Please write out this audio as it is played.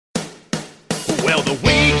Well, the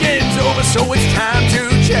weekend's over, so it's time to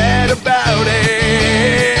chat about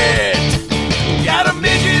it. Got a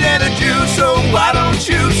midget and a Jew, so why don't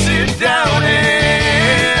you sit down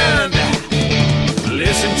and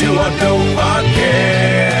listen to our dope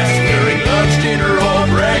podcast during lunch, dinner, or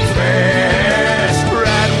breakfast.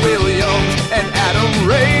 Brad Williams and Adam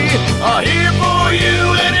Ray are here for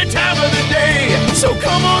you any time of the day. So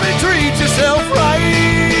come on and treat yourself right.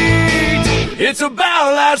 It's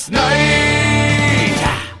about last night.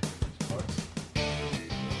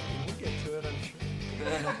 We'll get to it, I'm sure.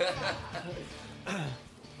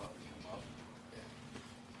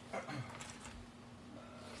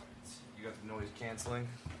 You got the noise canceling?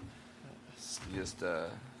 You just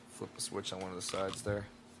flip the switch on one of the sides there.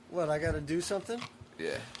 What, I got to do something?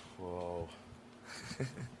 Yeah. Whoa.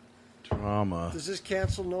 Drama. Does this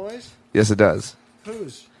cancel noise? Yes, it does.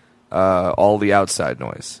 Whose? All the outside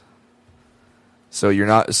noise. So you're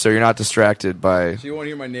not distracted by. So you won't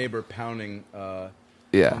hear my neighbor pounding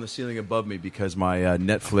Yeah. on the ceiling above me because my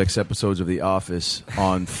Netflix episodes of The Office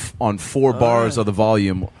on 4 bars of the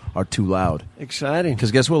volume are too loud. Exciting.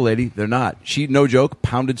 Because guess what, lady? They're not. She, no joke,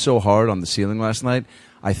 pounded so hard on the ceiling last night,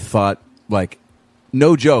 I thought, like,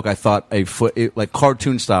 no joke, I thought a foot, like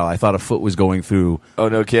cartoon style, I thought a foot was going through Oh,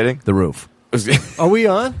 no kidding. the roof. Are we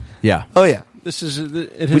on? Yeah. Oh yeah. This is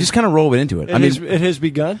it. Has, We just kind of roll into it. it has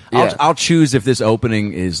begun. Yeah. I'll choose if this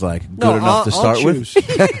opening is like good enough to start with.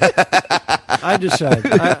 I decide.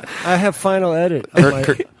 I have final edit. On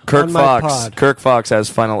Kirk on my Fox. pod. Kirk Fox has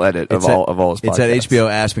final edit of all his podcasts. It's at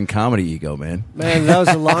HBO Aspen Comedy Ego, man. Man, that was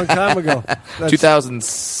a long time ago. That's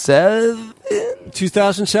 2007.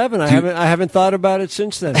 2007. I haven't thought about it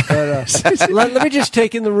since then. But let me just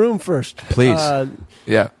take in the room first. Please.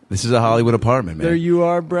 Yeah. This is a Hollywood apartment, man. There you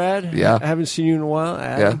are, Brad. Yeah. I haven't seen you in a while.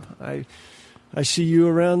 Adam, I see you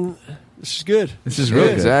around. This is good. This is really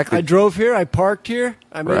good. Exactly. I drove here. I parked here.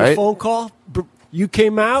 I made a Right. phone call. You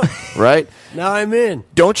came out. Right. Now I'm in.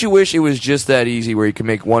 Don't you wish it was just that easy, where you could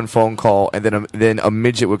make one phone call and then a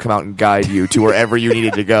midget would come out and guide you to wherever you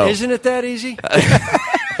needed to go? Isn't it that easy?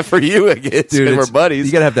 For you, I guess. Dude, We're buddies.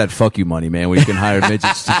 You gotta have that fuck you money, man, where you can hire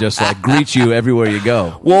midgets to just like greet you everywhere you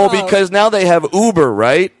go. Well, because now they have Uber,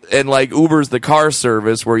 right? And like Uber's the car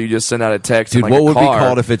service where you just send out a text. Dude, and, like, what a would be car.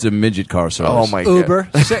 called if it's a midget car service? Oh my Uber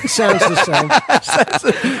sounds the same.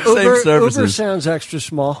 Uber, services. Uber sounds extra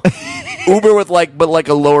small. Uber with like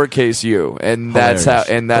a lowercase u, and that's how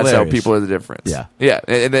Hilarious. people are the difference. Yeah. yeah.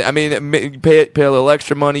 And then, I mean, you pay a little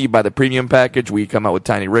extra money. You buy the premium package. We come out with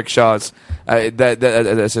tiny rickshaws.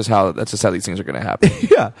 That's just how these things are going to happen.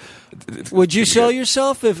 Yeah. Would you sell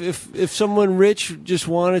yourself if someone rich just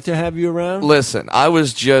wanted to have you around? Listen, I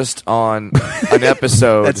was just on an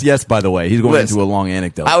episode. That's yes, by the way. He's going Listen, into a long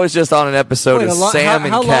anecdote. I was just on an episode Wait, of Sam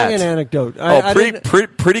and how Cat. long an anecdote?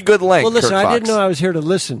 Pretty good length. Well, listen, Kirk I Fox. didn't know I was here to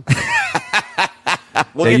listen.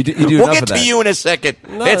 We'll Yeah, get, you do we'll enough get of to that. you in a second.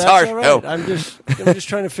 No, it's that's our all right. show. I'm just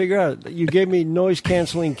trying to figure out. You gave me noise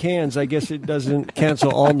canceling cans. I guess it doesn't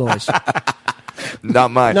cancel all noise.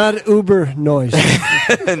 Not mine. Not Uber noise.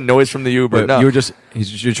 Noise from the Uber. But No.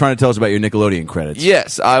 you're trying to tell us about your Nickelodeon credits.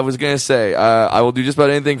 Yes, I was going to say, I will do just about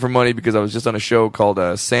anything for money because I was just on a show called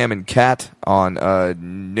Sam and Cat on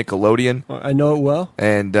Nickelodeon, I know it well.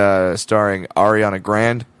 and starring Ariana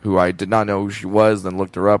Grande, who I did not know who she was, then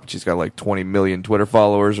looked her up. She's got like 20 million Twitter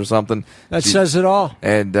followers or something. That says it all.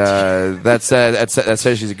 And that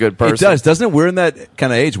says she's a good person. It does, doesn't it? We're in that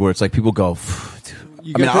kind of age where it's like people go,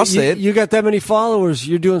 You I mean, got I'll say it. You got that many followers.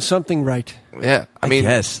 You're doing something right. Yeah, I mean,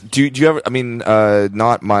 guess. do you ever? I mean,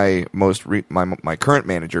 not my my current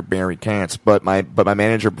manager Barry Kantz, but my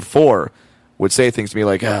manager before would say things to me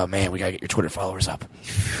like, "Oh man, we gotta get your Twitter followers up.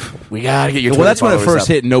 We gotta get your." well, Twitter that's when it followers first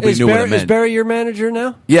up." hit and nobody knew what it Is meant. Barry your manager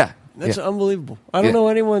now? Yeah, That's yeah. unbelievable. I don't Yeah. know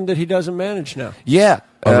anyone that he doesn't manage now. Yeah.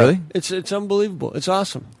 Oh, really? It's unbelievable. It's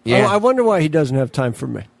awesome. Yeah. I wonder why he doesn't have time for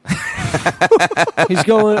me. He's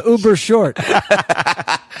going Uber short.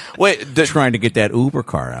 Wait, Trying to get that Uber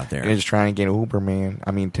car out there. you're just trying to get Uber, man.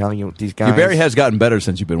 I mean, telling you these guys. Your Barry has gotten better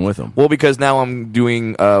since you've been with him. well, because now I'm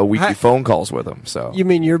doing weekly Hi- phone calls with him. So You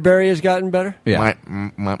mean your Barry has gotten better? Yeah.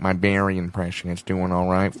 my Barry impression is doing all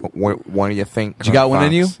right. What do you think? You got one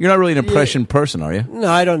in Fox? you? You're not really an impression person, are you? No,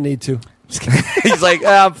 I don't need to. He's like,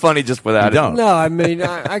 I'm funny just without You it. don't. No, I mean,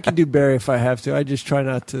 I can do Barry if I have to. I just try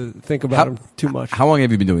not to think about him too much. How long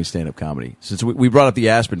have you been doing stand-up comedy? Since we brought up the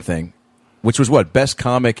Aspen thing, which was what? Best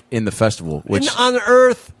comic in the festival. Which And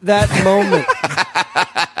unearth that moment.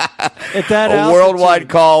 At that A altitude. worldwide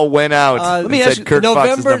call went out. Let and me said ask you, Kirk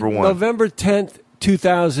Fox is #1. November 10th,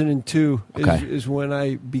 2002 Okay. is when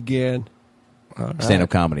I began stand-up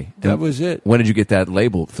comedy. That was it. When did you get that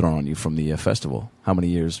label thrown on you from the festival? How many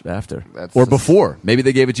years after? That's or just- before? Maybe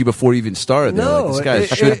they gave it to you before you even started. They're No, like, this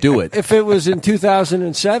guy should do it. If it was in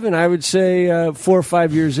 2007, I would say 4 or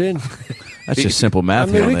 5 years in. That's just simple math.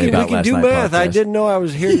 I mean, we on the About can Last do Night math. I podcast. didn't know I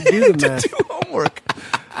was here to do the math. Homework.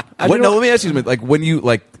 No, let me ask you something. Like, when you,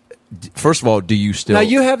 like, first of all, do you still... Now,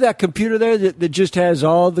 you have that computer there that just has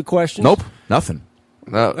all the questions? Nope, nothing.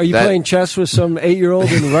 No, Are you playing chess with some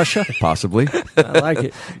 8-year-old in Russia? Possibly. I like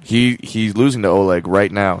it. He's losing to Oleg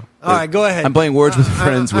right now. All right, go ahead. I'm playing Words with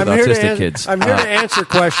Friends with I'm here to autistic an- kids. I'm here to answer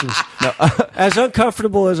questions. As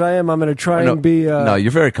uncomfortable as I am, I'm going to try No, and be... no,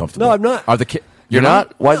 you're very comfortable. No, I'm not. Are the kids... You're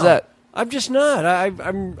not? Why's No, that? I'm just not.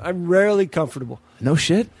 I'm rarely comfortable. No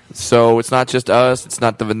shit? So it's not just us. It's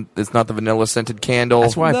not the vanilla scented candle.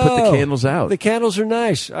 That's why I put the No, candles out. The candles are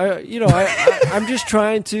nice. I'm just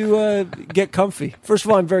trying to get comfy. First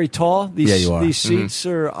of all, I'm very tall. These, Yeah, you are. These seats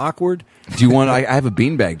are awkward. Do you want... I have a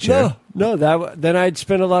beanbag chair. No. Then I'd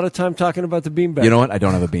spend a lot of time talking about the beanbag. You know what? I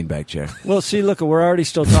don't have a beanbag chair. Well, see, look, we're already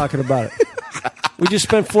still talking about it. We just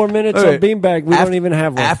spent 4 minutes All on right. beanbag. We don't even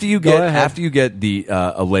have one. After you Go get ahead. the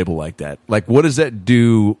a label like that, like what does that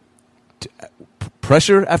do?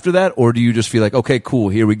 Pressure after that, or do you just feel like, okay, cool,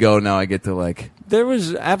 here we go, now I get to like... There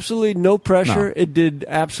was absolutely no pressure. No. It did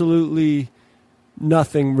absolutely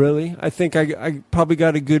nothing, really. I think I probably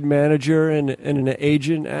got a good manager and an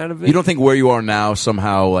agent out of it. You don't think where you are now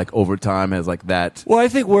somehow, like over time, has like that? Well, I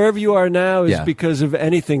think wherever you are now is Yeah. because of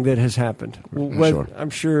anything that has happened. Sure. I'm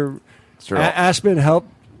sure Sure. Aspen helped.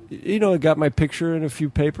 You know, it got my picture in a few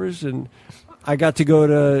papers, and I got to go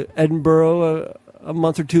to Edinburgh a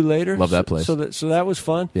month or two later. Love that place. So that was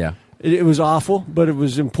fun. Yeah. It was awful, but it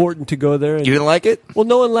was important to go there. And, You didn't like it well,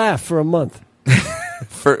 no one laughed for a month.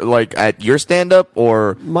 for like at your stand up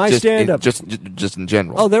or My just stand-up. just in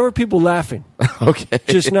general. Oh, there were people laughing, okay.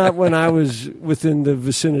 just not when I was within the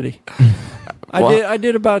vicinity. I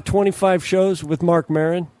did about 25 shows with Mark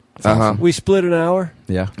Maron. Uh-huh. We split an hour.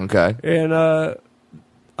 Yeah. Okay. And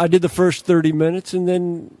I did the first 30 minutes, and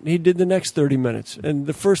then he did the next 30 minutes. And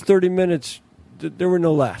the first 30 minutes, there were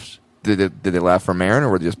no laughs. Did they laugh for Marin, or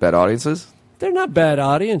were they just bad audiences? They're not bad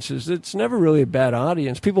audiences. It's never really a bad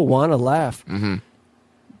audience. People want to laugh. Mm-hmm.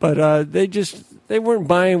 But they weren't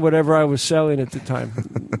buying whatever I was selling at the time.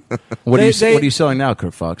 What They- are you selling now,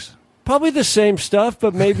 Kurt Fox? Probably the same stuff,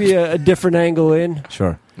 but maybe a different angle in.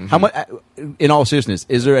 Sure. How much? In all seriousnly,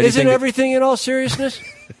 is there anything? Isn't everything in all seriousness?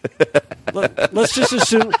 Let's just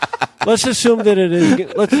assume. Let's assume that it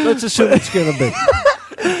is. Let's assume it's going to be.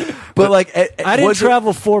 But like, I didn't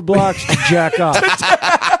travel 4 blocks to jack off.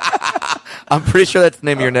 I'm pretty sure that's the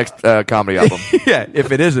name of your next comedy album. Yeah.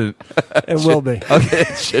 If it isn't, It will be. Okay,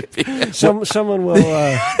 it should be. Someone will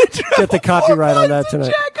get the copyright on that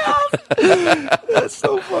tonight. that's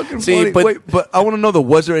so fucking See, funny. but- Wait, but I want to know though,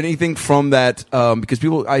 was there anything from that? Because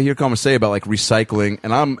people, I hear comments say about like recycling,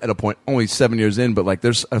 and I'm at a point only 7 years in, but like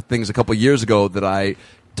there's things a couple of years ago that I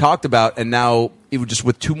talked about, and now it was just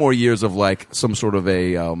with 2 more years of like some sort of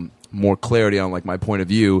a more clarity on like my point of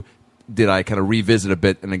view. Did I kind of revisit a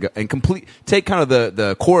bit and take kind of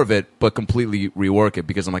the core of it, but completely rework it?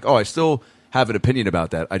 Because I'm like, oh, I still have an opinion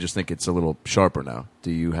about that. I just think it's a little sharper now.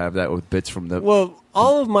 Do you have that with bits from the? Well,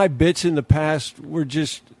 all of my bits in the past were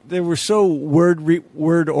they were so word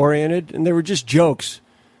oriented, and they were just jokes.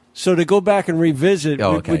 So to go back and revisit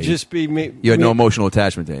would just be me. You had no emotional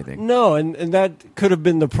attachment to anything. No, and that could have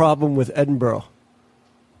been the problem with Edinburgh.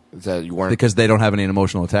 Is that you weren't? Because they don't have any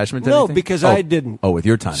emotional attachment to No, anything? because I didn't. Oh, with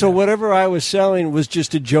your time. So now. whatever I was selling was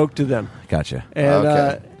just a joke to them. Gotcha. And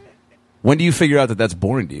Okay. When do you figure out that that's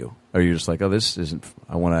boring to you? Or you're just like, oh, this isn't,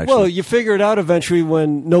 I want to actually. well, you figure it out eventually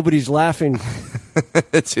when nobody's laughing,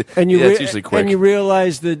 it's and it's usually quick. and you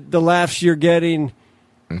realize that the laughs you're getting,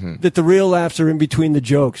 that the real laughs are in between the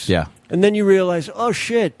jokes. Yeah. And then you realize, oh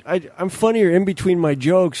shit, I'm funnier in between my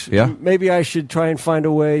jokes. Yeah. Maybe I should try and find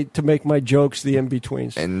a way to make my jokes the in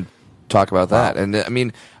betweens. and talk about that. And I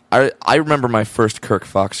mean, I remember my first Kirk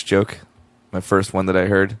Fox joke, my first one that I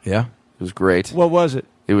heard. Yeah. It was great. What was it?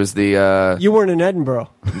 It was the You weren't in Edinburgh.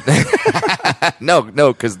 no,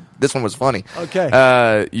 because this one was funny.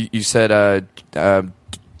 Okay. You said I'm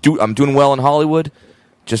doing well in Hollywood.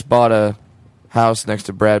 Just bought a house next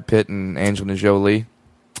to Brad Pitt and Angelina Jolie.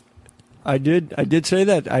 I did say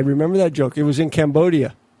that. I remember that joke. It was in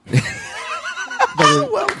Cambodia. But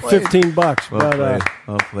 $15.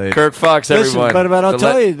 Well played. Kirk Fox, Listen, everyone. but I'll So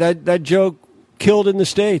tell let- you that joke killed in the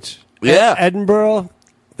States. Yeah. Edinburgh.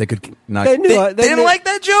 They could not. They knew. They didn't knew- like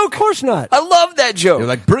that joke. Of course not. I love that joke. You're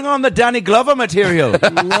like, bring on the Danny Glover material.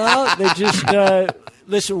 No, they just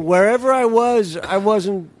listen. Wherever I was, I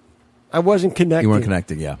wasn't connected. You weren't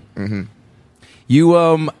connected, yeah.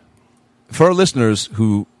 You, for our listeners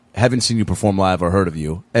who haven't seen you perform live or heard of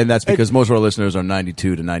you, and that's because most of our listeners are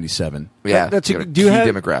 92 to 97. Yeah, that's a do you key have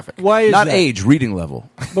demographic. Why is Not that? age, reading level.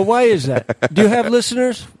 But why is that? Do you have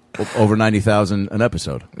listeners? Over 90,000 an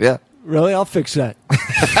episode. Yeah. Really? I'll fix that.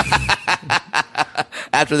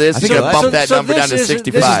 After this, think you're going to so- bump that number down to this is-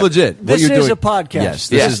 65. This is legit. What This you're is doing. a podcast. Yes,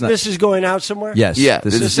 this is not- This is going out somewhere? Yes. Yeah,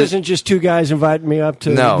 This isn't just two guys inviting me up to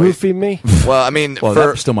No. roofie me? Well, I mean, Well, for,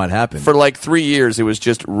 that still might happen. for like 3 years, it was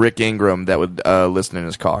just Rick Ingram that would listen in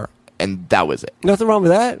his car. And that was it. Nothing wrong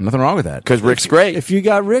with that. Nothing wrong with that. Because Rick's great. If you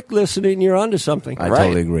got Rick listening, you're onto something. I Right.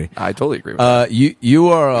 totally agree. I totally agree with that. You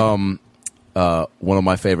are one of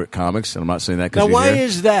my favorite comics, and I'm not saying that because Now, why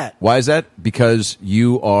is that? Why is that? Because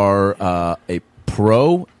you are a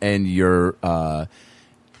pro, and you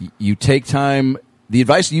take time. The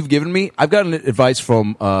advice you've given me, I've gotten advice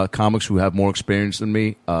from comics who have more experience than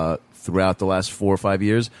me throughout the last 4 or 5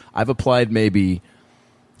 years. I've applied maybe,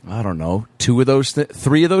 I don't know, 3 of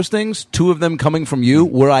those things. 2 of them coming from you,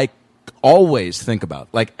 where I always think about.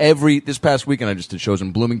 Like this past weekend, I just did shows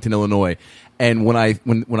in Bloomington, Illinois, and when I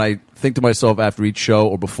think to myself after each show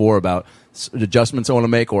or before about adjustments I want to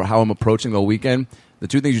make or how I'm approaching the weekend, the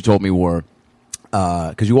 2 things you told me were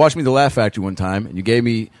because you watched me at the Laugh Factory one time, and you gave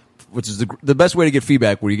me, which is the best way to get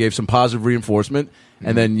feedback, where you gave some positive reinforcement,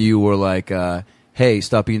 and then you were like, hey,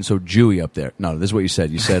 stop being so Jewy up there. No, this is what you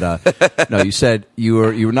said. You said, no, you said you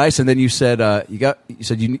were nice, and then you said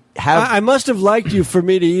you have. I must have liked you for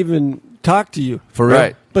me to even talk to you. For real.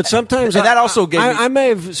 Right. But sometimes And that also gave me- I may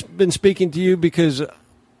have been speaking to you because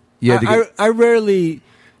You had to get- I rarely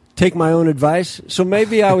take my own advice, so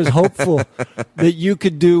maybe I was hopeful that you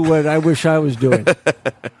could do what I wish I was doing.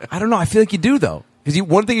 I don't know. I feel like you do though, because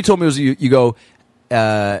one thing you told me was you go.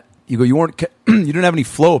 You weren't you didn't have any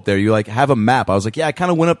flow up there. You like have a map. I was like, yeah, I kind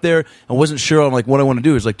of went up there and wasn't sure on like what I want to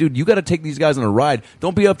do. It's like, dude, you got to take these guys on a ride.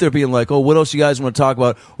 Don't be up there being like, oh, what else you guys want to talk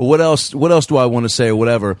about, or what else do I want to say, or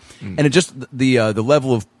whatever. And it just the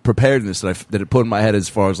level of preparedness that it put in my head as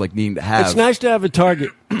far as like needing to have. It's nice to have a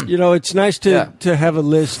target. It's nice to have a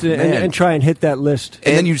list and try and hit that list.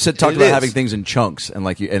 And then you talked it about is. having things in chunks and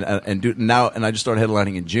like you and do now. And I just started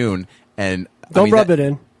headlining in June. And Don't rub it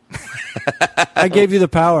in. I gave you the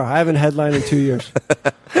power. I haven't headlined in 2 years.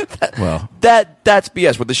 Well, That's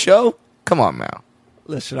BS. With the show? Come on now.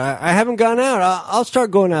 Listen, I haven't gone out. I'll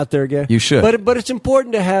start going out there again. You should. But it's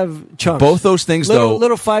important to have chunks. Both those things, little, though.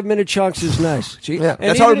 Little 5-minute chunks is nice. Yeah.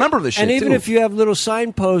 That's how I remember this shit. And even too. if you have little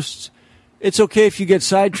signposts, it's okay if you get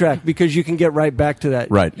sidetracked because you can get right back to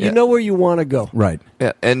that. Right. You Yeah. know where you want to go. right.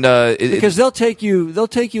 Yeah, and Because they'll take you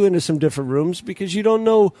into some different rooms because you don't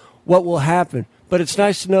know what will happen. But it's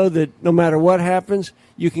nice to know that no matter what happens,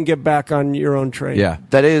 you can get back on your own train. Yeah.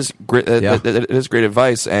 that is great. Yeah. That is great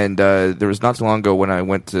advice. And there was not too long ago when I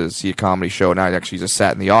went to see a comedy show, and I actually just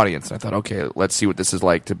sat in the audience. And I thought, okay, let's see what this is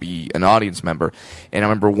like to be an audience member. And I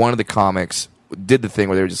remember one of the comics did the thing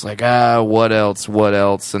where they were just like, what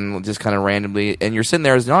else, and just kind of randomly. And you're sitting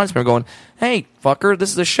there as an audience member going, hey, fucker,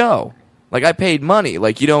 this is a show. Like, I paid money.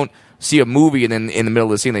 Like, you don't see a movie and then in the middle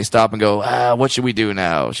of the scene they stop and go, what should we do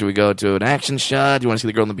now? Should we go to an action shot? Do you want to see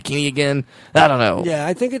the girl in the bikini again? I don't know. Yeah,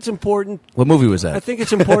 I think it's important. What movie was that? I think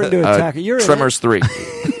it's important to attack it. You're in Tremors 3.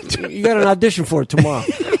 it. You got an audition for it tomorrow.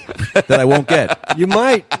 that I won't get. You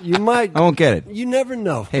might. I won't get it. You never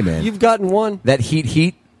know. Hey, man. You've gotten one. That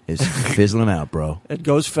heat is fizzling out, bro. It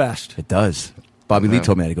goes fast. It does. Bobby Lee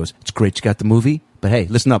told me that. He goes, it's great you got the movie, but hey,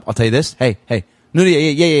 listen up. I'll tell you this. Hey. No,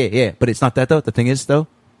 yeah. But it's not that, though. The thing is, though,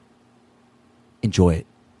 enjoy it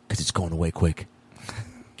because it's going away quick.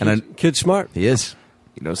 And Kid's smart. he is.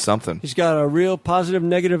 You know something. He's got a real positive,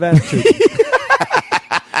 negative attitude.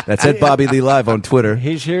 That's at Bobby Lee Live on Twitter.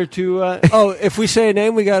 He's here to. If we say a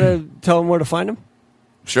name, we got to tell him where to find him.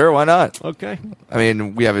 Sure, why not? Okay. I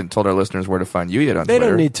mean, we haven't told our listeners where to find you yet on They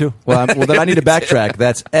Twitter. don't need to. Well, then I need to backtrack.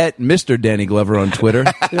 That's at Mr. Danny Glover on Twitter.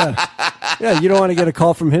 Yeah, you don't want to get a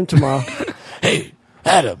call from him tomorrow. Hey,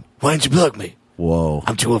 Adam, why don't you plug me? Whoa.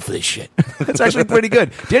 I'm too old for this shit. That's actually pretty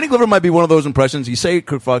good. Danny Glover might be one of those impressions. You say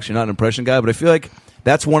Kirk Fox, you're not an impression guy, but I feel like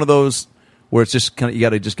that's one of those where it's just kind of, you got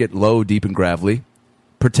to just get low, deep, and gravelly.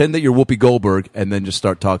 Pretend that you're Whoopi Goldberg, and then just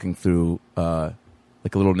start talking through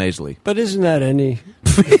like a little nasally. But isn't that any?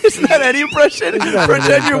 Isn't that any impression?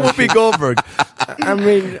 Pretend you're Whoopi Goldberg. I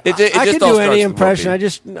mean, It I just can all do any starts with impression.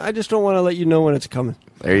 Whoopi. I just don't want to let you know when it's coming.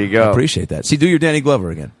 There you I go. appreciate that. See, do your Danny Glover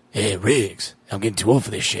again. Hey, Riggs, I'm getting too old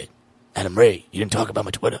for this shit. Adam Ray, you didn't talk about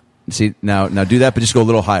my Twitter. See, now do that, but just go a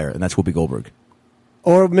little higher, and that's Whoopi Goldberg.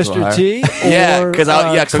 Or Mr. T. Yeah, or 'cause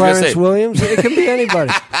I was gonna Clarence say- Williams. It can be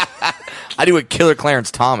anybody. I do a killer Clarence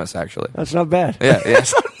Thomas, actually. That's not bad. Yeah.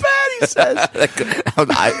 That's not bad. he says.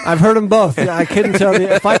 I've heard them both. I couldn't tell you.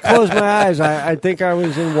 If I closed my eyes, I think I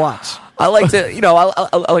was in Watts. I like to,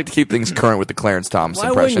 I like to keep things current with the Clarence Thomas Why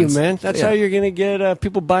impressions. wouldn't you, man? That's how you're going to get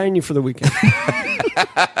people buying you for the weekend.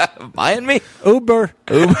 Buying me? Uber.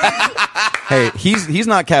 Hey, he's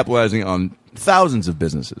not capitalizing on thousands of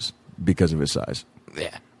businesses because of his size.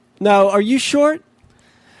 Yeah. Now, are you short?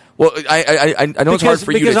 Well, I know it's hard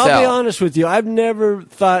for you to because tell. I'll be honest with you, I've never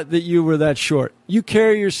thought that you were that short. You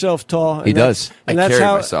carry yourself tall. And He does. And I that's carry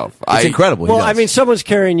how, myself. It's incredible. Well, He does. I mean, someone's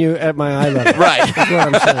carrying you at my eye level. Right. That's what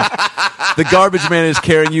I'm saying. The garbage man is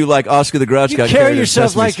carrying you like Oscar the Grouch You got carry carried in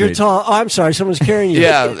yourself Sesame like you're Street. tall. Oh, I'm sorry. Someone's carrying you.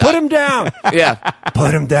 Yeah. Put him down. Yeah.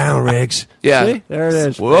 Put him down, Riggs. Yeah. See? There it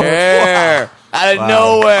is. Whoa. There. Out of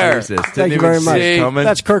nowhere. Who's this? Thank Didn't you even very see much. it coming.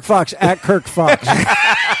 That's Kirk Fox, at Kirk Fox.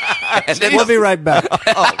 And then We'll be right back.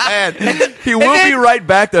 Oh, man. He will be right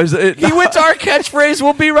back. There's he went to our catchphrase,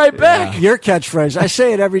 we'll be right back. Your catchphrase. I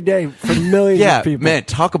say it every day for millions yeah, of people. man,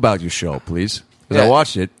 talk about your show, please. Because Yeah. I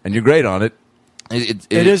watched it, and you're great on it. It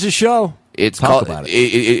is a show. It's Talk called about it.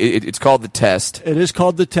 It's called The Test. It is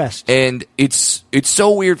called The Test. And it's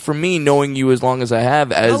so weird for me knowing you as long as I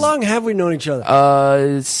have. How long have we known each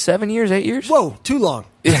other? 7 years, 8 years? Whoa, too long.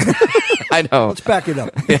 I know. Let's back it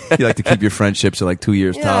up. You like to keep your friendships at like 2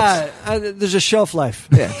 years tops. Yeah, there's a shelf life.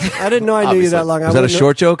 Yeah. I didn't know I knew you that long. Is that a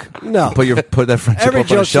short joke? No. Put that friendship Every up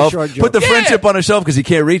on a joke's a shelf. short joke. Put the Yeah. friendship on a shelf because he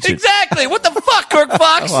can't reach it. Exactly. What the fuck, Kirk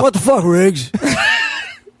Fox? What the fuck, Riggs?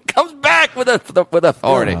 Comes back with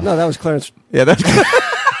authority. No, that was Clarence. Yeah, that's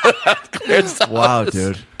Clarence Thomas. wow,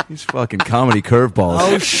 dude. These fucking comedy curveballs.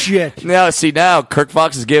 Oh, shit. Now Kirk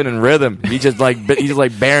Fox is giving in rhythm. He's just like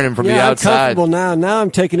bearing him from the Yeah, I'm outside. comfortable now. Now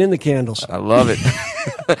I'm taking in the candles. I love it.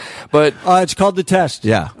 But It's called The Test.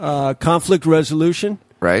 Yeah. Conflict resolution.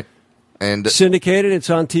 right, and Syndicated. It's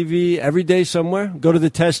on TV every day somewhere. Go to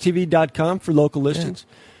thetesttv.com for local listings.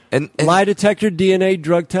 and Lie detector, DNA,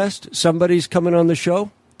 drug test. Somebody's coming on the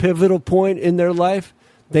show. Pivotal point in their life.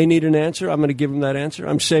 They need an answer. I'm going to give them that answer.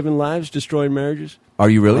 I'm saving lives, destroying marriages. Are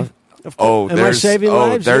you really? Of course. Am I saving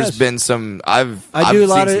lives? There's Yes. been some. I've do a seen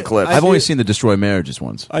lot some of- clips. I've do- only seen the Destroy Marriages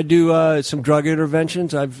ones. I do some drug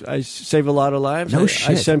interventions. I save a lot of lives. No I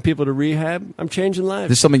shit. send people to rehab. I'm changing lives. Is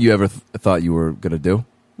this something you ever thought you were going to do?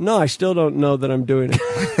 No, I still don't know that I'm doing it.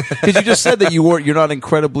 Because you just said that you're not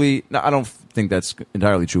incredibly. No, I don't think that's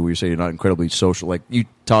entirely true. Where you say you're not incredibly social. Like you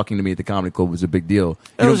talking to me at the comedy club was a big deal.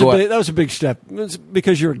 That was a big step. It's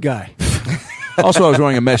because you're a guy. Also, I was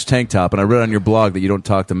wearing a mesh tank top, and I read on your blog that you don't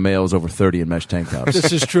talk to males over 30 in mesh tank tops.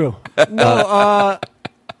 This is true. No,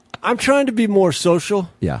 I'm trying to be more social.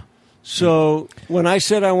 Yeah. So when I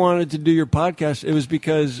said I wanted to do your podcast, it was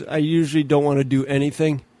because I usually don't want to do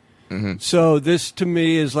anything. Mm-hmm. So this to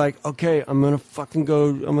me is like, okay, I'm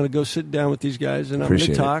gonna go sit down with these guys and I'm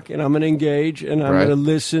Appreciate gonna talk and I'm gonna engage and I'm Right. gonna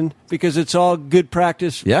listen because it's all good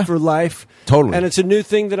practice Yeah. for life. Totally. And it's a new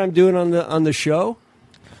thing that I'm doing on the show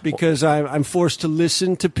because I'm forced to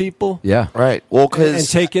listen to people. Yeah. Right. Well, And because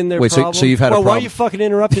take in their Wait, so problems. you've had a Why are problem- you fucking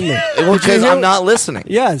interrupting me? I'm not listening.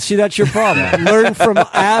 Yeah, see, that's your problem. Learn from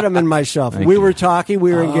Adam and myself. We were talking,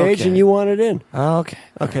 we were engaged, okay. and you wanted in. Okay.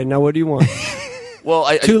 Okay, now what do you want? Well,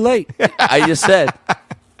 Too late. I just said,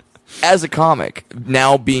 as a comic,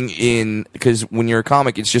 now being in, because when you're a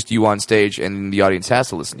comic, it's just you on stage and the audience has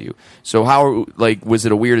to listen to you. So was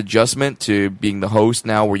it a weird adjustment to being the host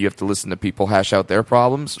now where you have to listen to people hash out their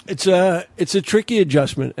problems? It's a tricky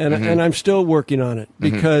adjustment, and Mm-hmm. and I'm still working on it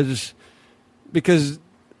because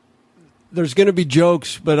there's going to be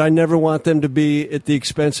jokes, but I never want them to be at the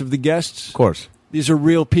expense of the guests. Of course. These are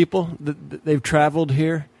real people. They've traveled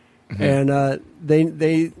here, and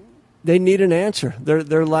they need an answer.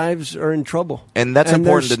 Their lives are in trouble, And that's they're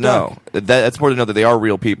important to know. stuck. That's important to know that they are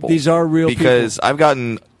real people. These are real because I've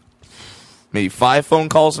gotten maybe 5 phone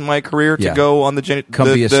calls in my career to Yeah. go on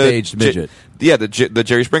Come be a staged midget. the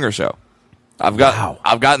Jerry Springer show. I've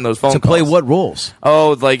gotten those phone To calls. play what roles?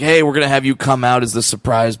 Oh, it's like, hey, we're gonna have you come out as the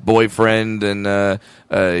surprise boyfriend, and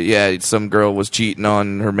some girl was cheating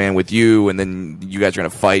on her man with you, and then you guys are gonna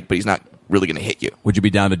fight, but he's not really gonna hit you. Would you be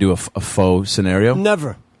down to do a faux scenario?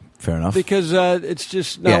 Never. Fair enough. Because it's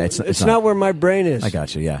just not, Yeah, it's it's not not. where my brain is. I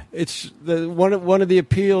got you, yeah. It's one of the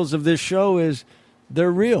appeals of this show is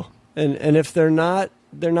they're real, and if they're not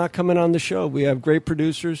coming on the show. We have great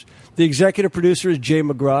producers. The executive producer is Jay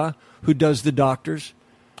McGraw, who does The Doctors,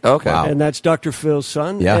 Okay. Wow. and that's Dr. Phil's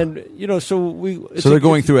son. Yeah. And So they're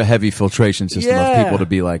going through a heavy filtration system of Yeah. people to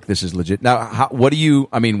be like, this is legit. Now, when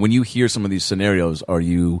you hear some of these scenarios, do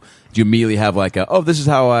you immediately have like this is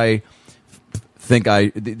how I think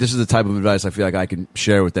this is the type of advice I feel like I can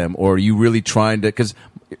share with them? Or are you really trying to, because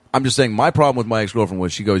I'm just saying my problem with my ex-girlfriend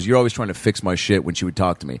was she goes, you're always trying to fix my shit when she would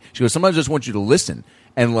talk to me. She goes, sometimes I just want you to listen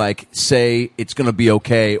and like say it's going to be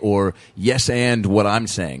okay or yes and what I'm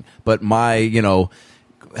saying. But my,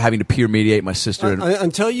 having to peer mediate my sister.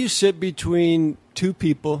 Until you sit between two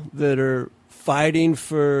people that are fighting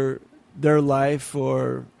for their life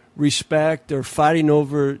or respect or fighting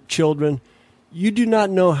over children, you do not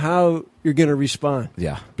know how you're going to respond.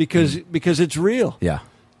 Yeah. Because it's real. Yeah.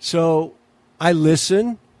 So I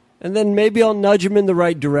listen, and then maybe I'll nudge them in the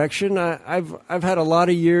right direction. I've had a lot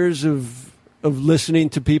of years of listening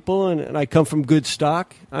to people, and I come from good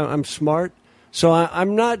stock. I'm smart, so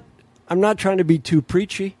I'm not trying to be too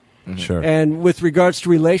preachy. Mm-hmm. Sure. And with regards to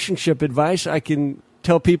relationship advice, I can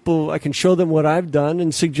tell people, I can show them what I've done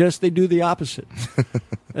and suggest they do the opposite,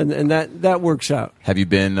 and that works out. Have you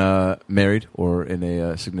been married or in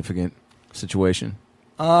a significant situation?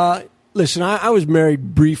 Listen, I was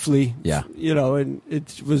married briefly. Yeah. And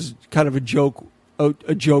it was kind of a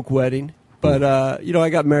joke wedding. But I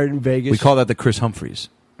got married in Vegas. We call that the Chris Humphreys.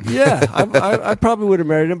 Yeah, I probably would have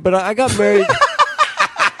married him, but I got married.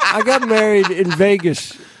 I got married in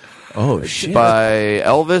Vegas. Oh shit! By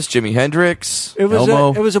Elvis, Jimi Hendrix. It was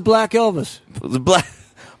Elmo. it was a black Elvis.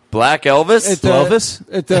 Black Elvis. Elvis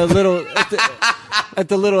at the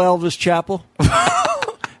little Elvis Chapel.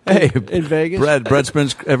 Hey, in Vegas. Brad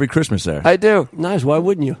spends every Christmas there. I do. Nice. Why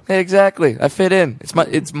wouldn't you? Exactly. I fit in.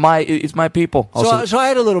 It's my people. So I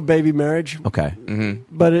had a little baby marriage. Okay. Mm-hmm.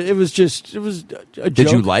 But it was a joke.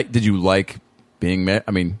 Did you like being married?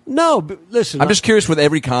 I mean, no. But listen, I'm just curious with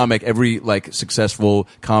every comic, every like successful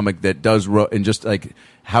comic that does and just like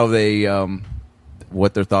how they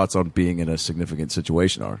what their thoughts on being in a significant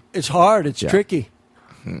situation are. It's hard. It's tricky.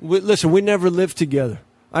 Listen, we never lived together.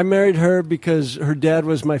 I married her because her dad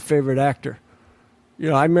was my favorite actor.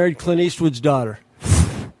 I married Clint Eastwood's daughter.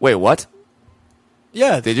 Wait, what?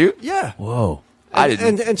 Yeah. Did you? Yeah. Whoa. I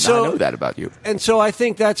didn't not know that about you. And so I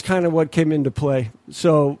think that's kind of what came into play.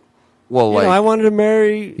 So, well, I wanted to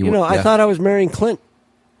marry, I thought I was marrying Clint.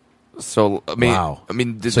 So, I mean, wow. I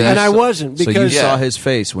mean, I wasn't because so you saw his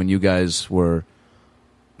face when you guys were.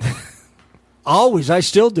 Always, I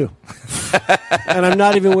still do. And I'm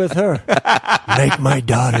not even with her. Make my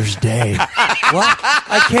daughter's day. What?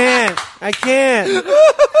 I can't.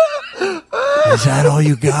 Is that all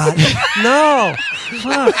you got? No.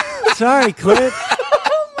 Fuck. Sorry, Clint.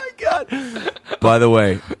 Oh, my God. By the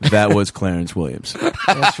way, that was Clarence Williams.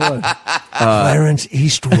 That's right. Clarence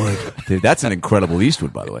Eastwood. Dude, that's an incredible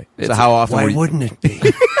Eastwood, by the way. So how often Why wouldn't it be?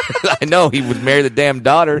 I know. He would marry the damn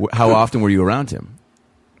daughter. How often were you around him?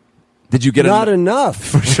 Did you get not enough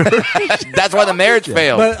for sure? That's why the marriage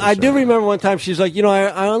failed. But I do remember one time she's like,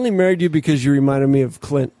 I only married you because you reminded me of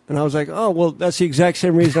Clint, and I was like, oh well, that's the exact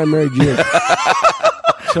same reason I married you.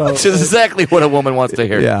 So which is exactly what a woman wants to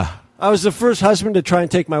hear. Yeah, I was the first husband to try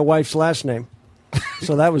and take my wife's last name,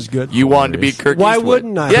 so that was good. You wanted to be Kirk Why Eastwood.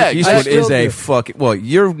 wouldn't I? Yeah, Kirk Eastwood is do. a fucking. Well,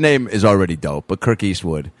 your name is already dope, but Kirk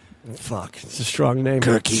Eastwood. Fuck, it's a strong name.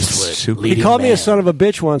 Kirk Eastwood. He called me a son of a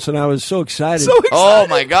bitch once, and I was so excited. Oh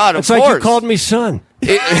my God! It's of like course. you called me son.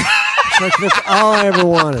 It's like that's all I ever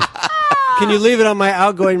wanted. Can you leave it on my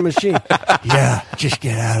outgoing machine? Yeah, just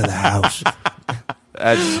get out of the house.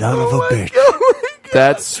 Son of a bitch.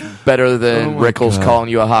 That's better than Rickles calling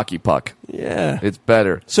you a hockey puck. Yeah, It's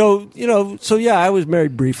better. So yeah, I was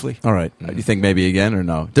married briefly. All right. Do you think maybe again or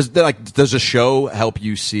no? Does a show help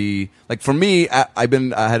you see? Like for me, I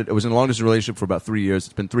was in a long distance relationship for about 3 years.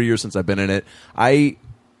 It's been 3 years since I've been in it.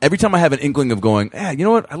 Every time I have an inkling of going, you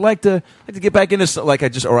know what? I'd like to get back into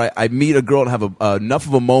I meet a girl and have enough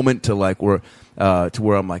of a moment to where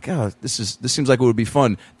I'm like, this seems like it would be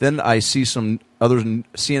fun. Then I see some other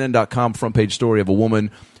CNN.com front page story of a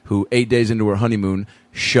woman who 8 days into her honeymoon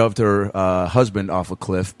shoved her husband off a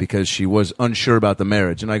cliff because she was unsure about the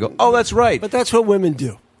marriage. And I go, oh, that's right. But that's what women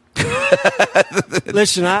do.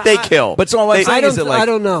 Listen, They kill. But so all I'm saying is that I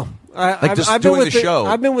don't know. I've been with the show.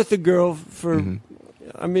 I've been with the girl for,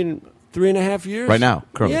 3.5 years. Right now,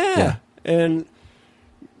 currently. Yeah. And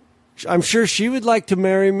I'm sure she would like to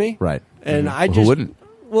marry me. Right. And I just... Who wouldn't?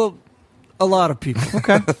 Well, a lot of people.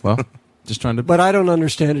 Okay. Well, just trying to... But I don't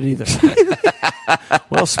understand it either.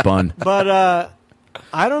 Well spun. But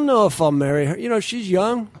I don't know if I'll marry her. She's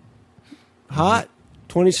young, hot,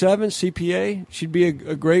 27, CPA. She'd be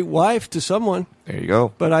a great wife to someone. There you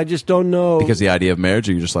go. But I just don't know. Because the idea of marriage,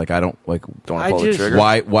 or you're just like, I don't like... Don't want to pull the trigger.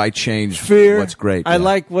 Why change fear. what's great? I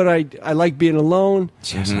like what I like being alone.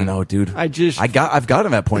 Yes, I know, dude. I've gotten to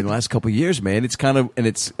that point in the last couple of years, man. It's kind of, and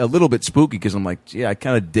it's a little bit spooky because I'm like, I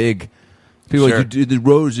kind of dig. People are like, the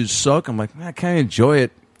roses suck. I'm like, I kind of enjoy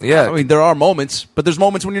it Yeah. I mean, there are moments, but there's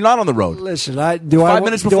moments when you're not on the road. Listen, 5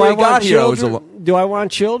 minutes before you got here, I was do I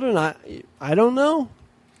want children? I don't know.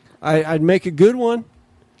 I'd make a good one,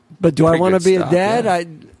 but do I Pretty want to good be stuff, a dad?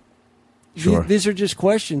 yeah. Sure. These are just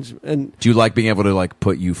questions. And Do you like being able to like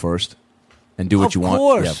put you first and do what you want?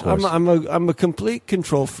 course. Yeah, of course. I'm a complete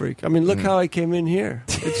control freak. I mean, look how I came in here.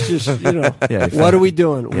 It's just Yeah, what are we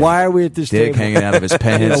doing? Yeah. Why are we at this Dick table? hanging out of his You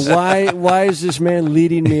pants. know, why is this man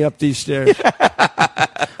leading me up these stairs?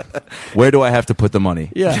 Where do I have to put the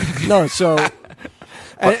money? Yeah, no. So,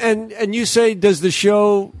 and you say, does the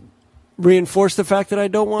show reinforce the fact that I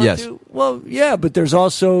don't want Yes. to? Well, yeah, but there's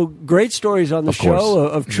also great stories on the Of course. show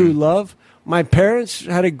of true love. My parents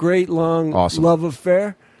had a great long Awesome. love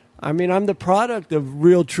affair. I mean, I'm the product of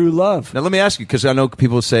real true love. Now, let me ask you, because I know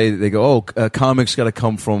people say, they go, comics got to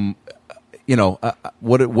come from,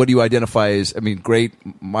 what do you identify as? I mean, great.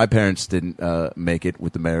 My parents didn't make it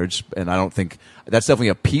with the marriage, and I don't think that's definitely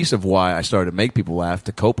a piece of why I started to make people laugh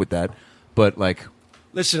to cope with that. But like,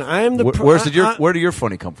 Listen, I am the. where do your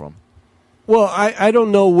funny come from? Well, I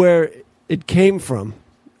don't know where it came from,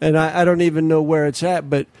 and I don't even know where it's at.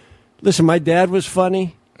 But listen, my dad was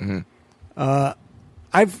funny.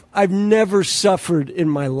 I've never suffered in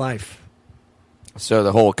my life. So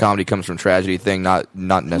the whole comedy comes from tragedy thing, not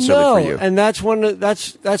necessarily for you. And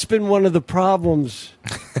that's been one of the problems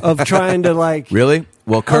of trying to like. Really?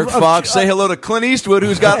 Well, Kirk Fox, say hello to Clint Eastwood,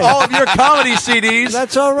 who's got all of your comedy CDs.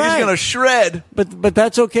 That's all right. He's going to shred. But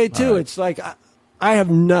that's okay too. It's like I have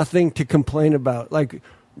nothing to complain about. Like,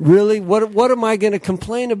 really, what am I going to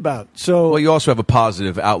complain about? So Well, you also have a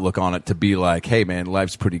positive outlook on it to be like, hey, man,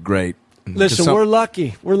 life's pretty great. listen, we're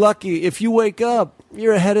lucky. We're lucky. If you wake up,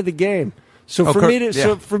 you're ahead of the game. So Oh, for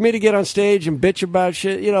me to get on stage and bitch about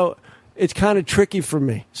shit, it's kind of tricky for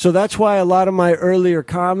me. So that's why a lot of my earlier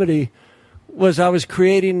comedy was I was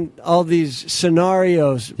creating all these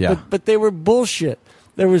scenarios, Yeah. but they were bullshit.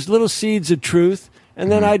 There was little seeds of truth,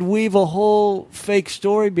 and then I'd weave a whole fake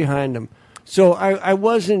story behind them. So I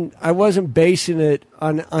wasn't basing it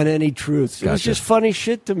on any truth. It was Gotcha. just funny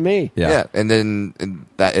shit to me. Yeah. And then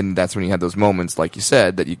that's when you had those moments, like you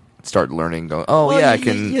said, that you start learning. Going, oh Well, yeah, I you-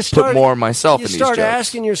 can you start- put more of myself You in these start jokes.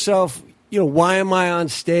 asking yourself, why am I on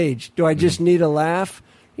stage? Do I just need a laugh?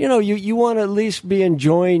 You want to at least be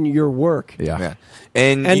enjoying your work. Yeah,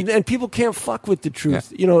 and And people can't fuck with the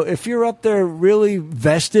truth. If you're up there really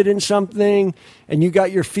vested in something and you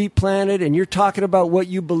got your feet planted and you're talking about what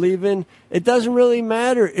you believe in, it doesn't really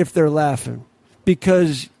matter if they're laughing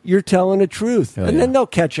because you're telling the truth. Hell And yeah. then they'll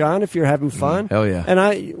catch on if you're having fun. Hell yeah.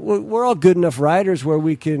 And we're all good enough writers where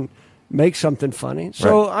we can make something funny.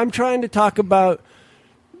 So I'm trying to talk about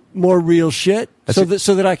more real shit so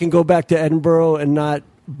that I can go back to Edinburgh and not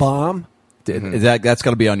bomb. That's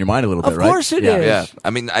got to be on your mind a little bit, Of right? course it yeah. is. yeah. I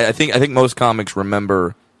mean, I think most comics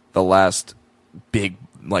remember the last big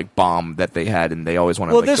like bomb that they had, and they always want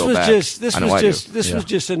to Well, like, this go was back. just I know I do. was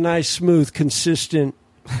just a nice, smooth, consistent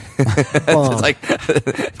bomb. It's like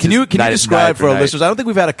Can you night- describe night for our night. listeners? I don't think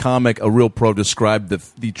we've had a comic, a real pro, describe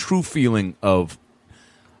the true feeling of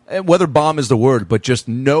whether bomb is the word, but just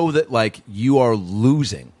know that like you are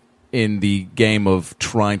losing in the game of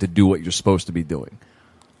trying to do what you're supposed to be doing.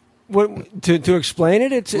 To explain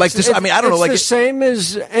it, it's Like this- I mean, I don't know, it's like the it- same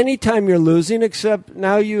as any time you're losing, except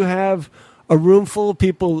now you have a room full of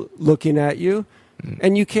people looking at you,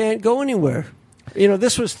 and you can't go anywhere.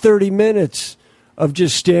 This was 30 minutes of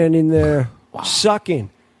just standing there sucking.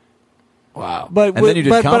 wow. But And then you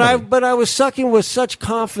did comedy. but I was sucking with such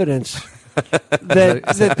confidence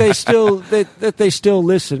that they still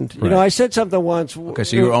listened. Right. I said something once. Okay,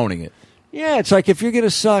 so you were owning it. Yeah, it's like if you're going to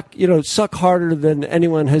suck, suck harder than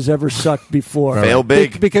anyone has ever sucked before. Fail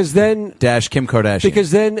big. Because then Dash Kim Kardashian.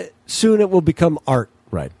 because then soon it will become art.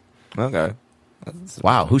 right. Okay.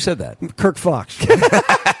 Wow, who said that? Kirk Fox.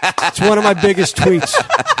 It's one of my biggest tweets.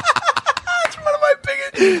 One of my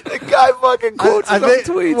biggest. The guy fucking quotes his own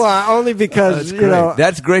tweets. Well, only because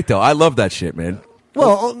That's great though. I love that shit, man.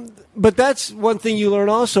 Well, but that's one thing you learn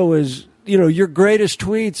also is your greatest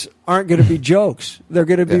tweets aren't going to be jokes. They're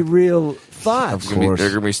going to be real thoughts. There's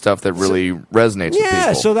going to be stuff that really resonates with Yeah,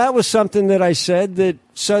 people. so that was something that I said that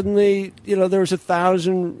suddenly, there was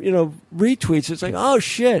 1,000, retweets. It's like, oh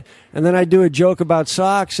shit. And then I do a joke about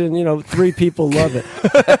socks and, 3 people love it.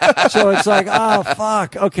 So it's like, oh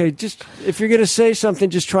fuck. Okay, just if you're going to say something,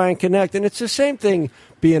 just try and connect. And it's the same thing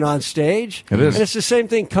being on stage. It is. And it's the same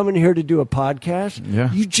thing coming here to do a podcast.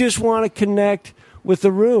 Yeah. You just want to connect with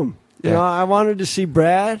the room. You Yeah. know, I wanted to see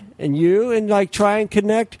Brad and you and like try and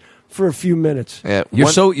connect for a few minutes. Yeah, You're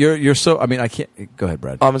so. I mean, I can't. Go ahead,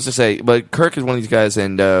 Brad. I was to say, but Kirk is one of these guys,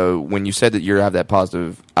 and when you said that you have that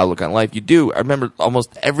positive outlook on life, you do. I remember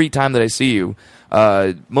almost every time that I see you,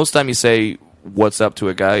 most of the time you say, "What's up?" to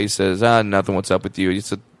a guy. He says, nothing, what's up with you?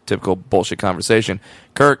 It's a typical bullshit conversation.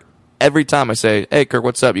 Kirk, every time I say, "Hey, Kirk,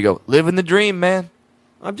 what's up?" you go, "Living the dream, man."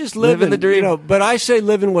 I'm just living the dream. you know, but I say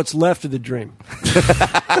living what's left of the dream.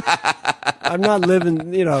 I'm not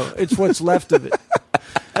living, it's what's left of it.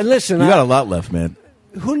 And listen, You got a lot left, man.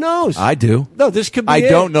 who knows? I do. No, this could be I it.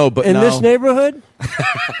 don't know, but in no. this neighborhood,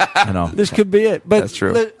 I know. this could be it. But That's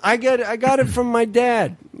true. I got it from my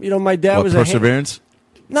dad. My dad What, was perseverance?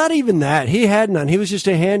 not even that. He had none. He was just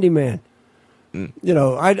a handyman.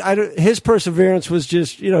 His perseverance was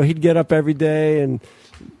just, he'd get up every day and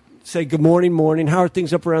say, good morning, how are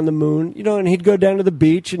things up around the moon? And he'd go down to the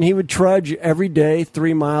beach and he would trudge every day,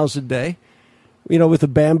 3 miles a day, with a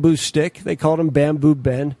bamboo stick. They called him Bamboo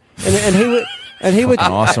Ben. And he would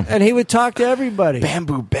Awesome. And he would talk to everybody.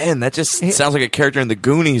 Bamboo Ben. That just sounds like a character in the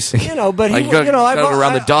Goonies. But like, he, gotta go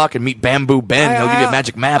around I- the dock and meet Bamboo Ben. He'll give you a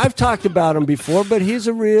magic map. I've talked about him before, but he's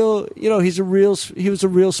a real, he was a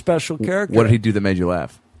real special character. What did he do that made you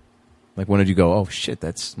laugh? Like, when did you go, oh, shit,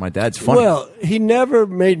 that's my dad's funny? Well, he never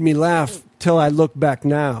made me laugh till I look back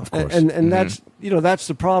now. Of course. And that's, that's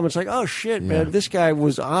the problem. It's like, oh, shit, man, this guy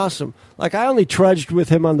was awesome. Like, I only trudged with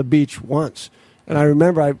him on the beach once. And I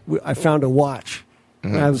remember I found a watch.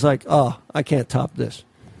 And I was like, oh, I can't top this.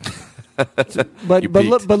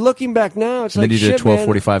 But looking back now, it's and like, then you did a shit, man.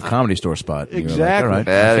 12:45 Comedy Store spot. And you were like, Exactly. all right,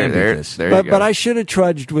 Yeah, I can beat there this. you go. But I should have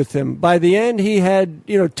trudged with him. By the end, he had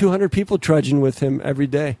 200 people trudging with him every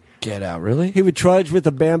day. Get out, really? He would trudge with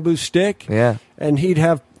a bamboo stick. Yeah. And he'd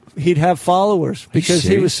have followers because he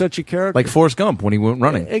serious? was such a character. Like Forrest Gump when he went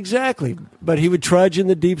running. Exactly. But he would trudge in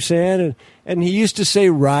the deep sand, and he used to say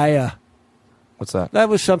Raya. What's that? That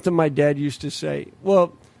was something my dad used to say.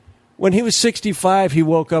 Well, when he was 65, he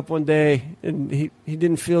woke up one day and he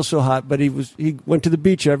didn't feel so hot, but he went to the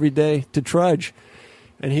beach every day to trudge.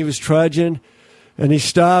 And he was trudging, and he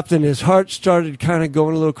stopped, and his heart started kind of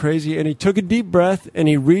going a little crazy, and he took a deep breath, and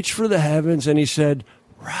he reached for the heavens, and he said,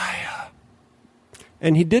 Raya.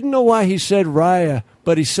 And he didn't know why he said Raya,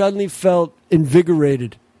 but he suddenly felt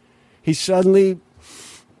invigorated. He suddenly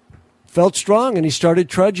felt strong, and he started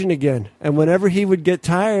trudging again. And whenever he would get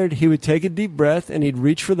tired, he would take a deep breath, and he'd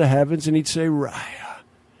reach for the heavens, and he'd say, Raya.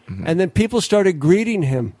 Mm-hmm. And then people started greeting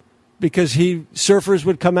him because surfers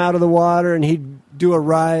would come out of the water, and he'd do a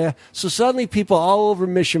Raya. So suddenly people all over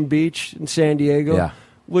Mission Beach in San Diego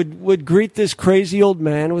would greet this crazy old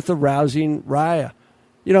man with a rousing Raya.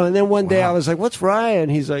 And then one day I was like, what's Raya?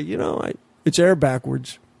 And he's like, it's air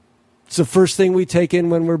backwards. It's the first thing we take in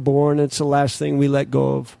when we're born. It's the last thing we let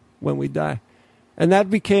go of when we die. And that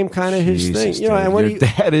became kind of his thing. Jesus, And when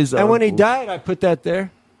when he died, I put that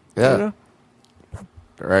there. Yeah.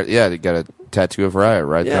 Right. Yeah, you got a tattoo of Raya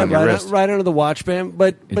right there on your wrist. Right under the watch band.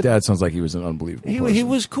 But Your dad sounds like he was an unbelievable person. he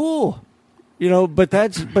was cool. But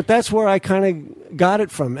that's where I kind of got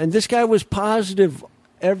it from. And this guy was positive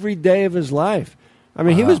every day of his life. I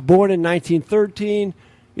mean, he was born in 1913.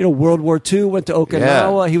 World War II, went to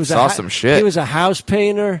Okinawa. Yeah, He was saw some shit. He was a house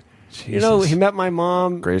painter. Jesus. He met my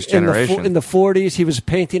mom Greatest in generation. in the 40s. He was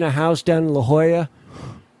painting a house down in La Jolla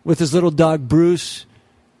with his little dog Bruce,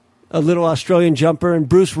 a little Australian jumper. And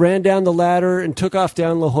Bruce ran down the ladder and took off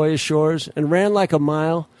down La Jolla shores and ran like a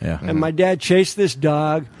mile. Yeah. And my dad chased this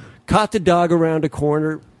dog, caught the dog around a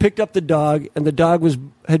corner, picked up the dog, and the dog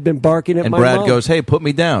had been barking at And my Brad mom. goes, hey, put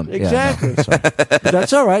me down. Exactly. Yeah, no, sorry.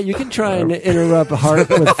 That's all right. You can try and interrupt a heart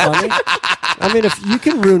with funny. I mean, if you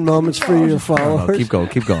can ruin moments for your followers. No,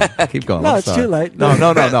 keep going. No, I'm it's sorry. too late. No.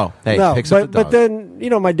 Hey, No, picks up the dog. but then,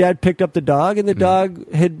 my dad picked up the dog, and the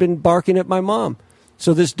dog had been barking at my mom.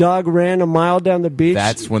 So this dog ran a mile down the beach.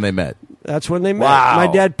 That's when they met. That's when they met. Wow. My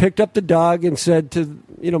dad picked up the dog and said to,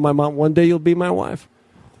 my mom, one day you'll be my wife.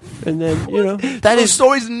 And then, That is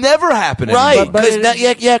stories never happen right. But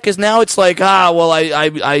Because now it's like,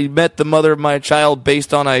 I met the mother of my child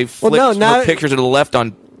based on I flicked her picture to the left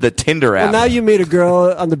on the Tinder app. Well, now you meet a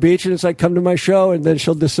girl on the beach, and it's like, come to my show, and then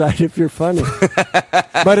she'll decide if you're funny.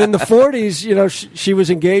 But in the 40s, she was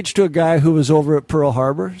engaged to a guy who was over at Pearl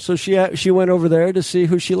Harbor, so she went over there to see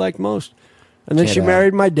who she liked most. And then she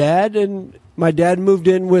married my dad, and my dad moved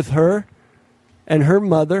in with her and her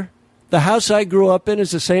mother. The house I grew up in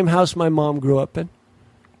is the same house my mom grew up in.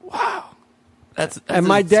 Wow. That's And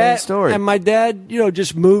my dad, story. and my dad,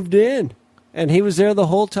 just moved in. and he was there the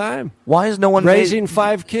whole time, Why has no one raising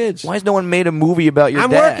 5 kids. Why has no one made a movie about your I'm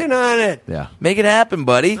dad? working on it. Yeah. Make it happen,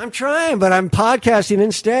 buddy. I'm trying, but I'm podcasting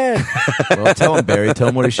instead. Well, tell him, Barry. Tell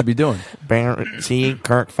him what he should be doing. See,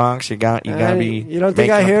 Kirk Fox, you gotta be. You don't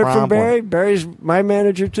think I hear it from Barry? Barry's my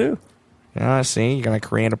manager too. Yeah, see, you're gonna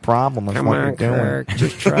create a problem. That's Come what on, you're doing. Kirk.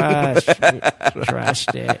 Just trust.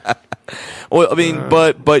 Trust it. Well, I mean,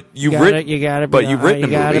 but you've written. You gotta be. But you've written you a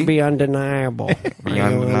gotta movie. be undeniable. Be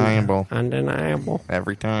undeniable Undeniable.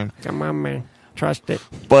 every time. Come on, man. Trust it.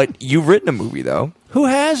 But you've written a movie, though. Who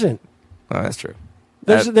hasn't? Oh, that's true.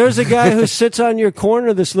 There's a guy who sits on your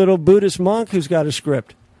corner, this little Buddhist monk who's got a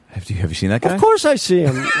script. Have you seen that guy? Of course I see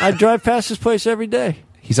him. I drive past his place every day.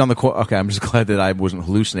 He's on the corner. Okay, I'm just glad that I wasn't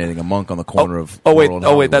hallucinating a monk on the corner of. Oh wait, Laurel and oh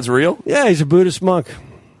wait, Hollywood. that's real. Yeah, he's a Buddhist monk.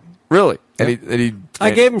 Really? And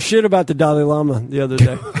I gave him shit about the Dalai Lama the other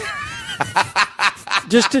day.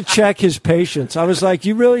 Just to check his patience. I was like,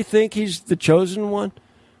 you really think he's the chosen one?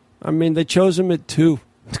 I mean, they chose him at 2.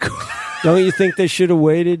 Don't you think they should have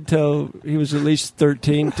waited till he was at least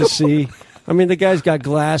 13 to see? I mean, the guy's got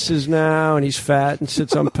glasses now, and he's fat and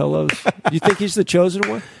sits on pillows. You think he's the chosen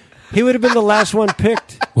one? He would have been the last one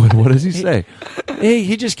picked. What does he say?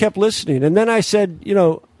 He just kept listening. And then I said, you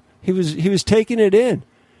know, he was taking it in.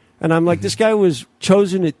 And I'm like, this guy was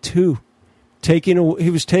chosen at 2. He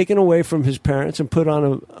was taken away from his parents and put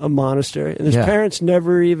on a monastery. And his parents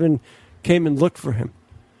never even came and looked for him.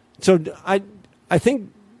 So I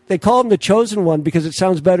think they call him the chosen one because it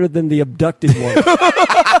sounds better than the abducted one.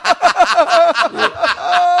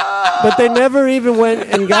 But they never even went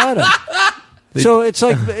and got him. So it's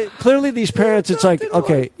like, clearly these parents, it's like,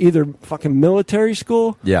 okay, either fucking military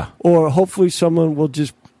school, or hopefully someone will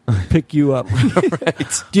just pick you up.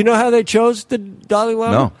 Right. Do you know how they chose the Dalai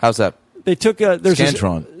Lama? No. How's that? They took there's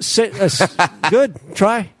Scantron. Good.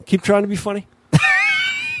 Keep trying to be funny.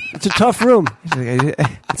 It's a tough room.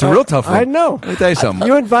 It's a real tough one. I know. Let me tell you something.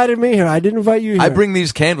 You invited me here. I didn't invite you here. I bring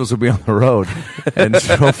these candles will be on the road, and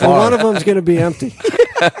so far, And one of them's going to be empty.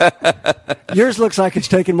 Yours looks like it's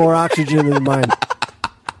taking more oxygen than mine.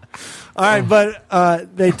 All right, but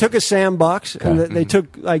they took a sandbox, and they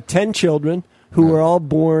took like 10 children who were all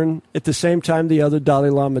born at the same time the other Dalai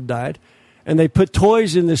Lama died, and they put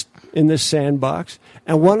toys in this sandbox,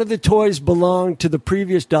 and one of the toys belonged to the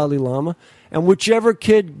previous Dalai Lama, and whichever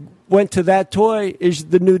kid went to that toy is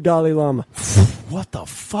the new Dalai Lama. what the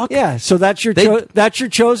fuck? Yeah, so that's your that's your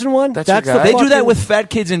chosen one. That's your guy. the They do that fucking- with fat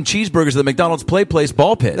kids and cheeseburgers at the McDonald's Play Place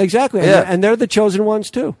ball pit. exactly, Yeah. and they're the chosen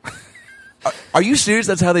ones too. Are you serious?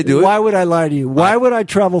 That's how they do it? Why would I lie to you? Why would I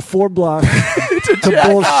travel 4 blocks to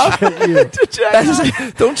bullshit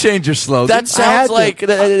you? Don't change your slogan. That sounds like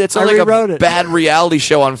it's I like rewrote a it. bad reality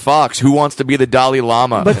show on Fox. Who wants to be the Dalai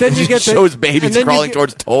Lama? But then you Just get the, shows and babies then you crawling get-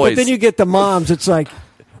 towards toys. But then you get the moms. It's like,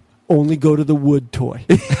 only go to the wood toy.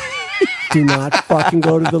 Do not fucking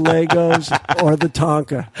go to the Legos or the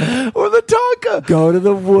Tonka. or the Tonka. Go to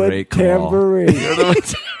the wood Great call. tambourine.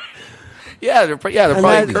 yeah, they're probably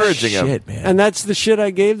that- encouraging him. Shit, man. And that's the shit I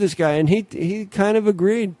gave this guy, and he kind of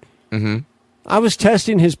agreed. Mm-hmm. I was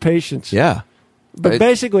testing his patience. Yeah. But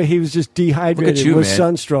basically, he was just dehydrated you, with man.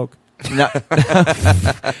 sunstroke. Now,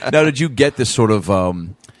 did you get this sort of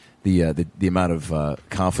the amount of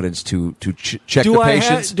confidence to check Do the I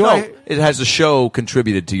patients? It has the show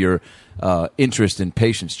contributed to your interest in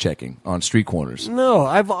patience checking on street corners.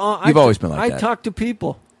 No, You've always been like I that. talk to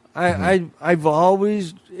people. I've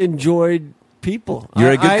always enjoyed people.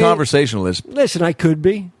 You're a good I- conversationalist. Listen, I could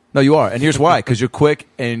be. No, you are, and here's why: because you're quick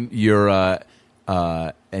and you're and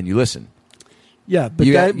you listen. Yeah, but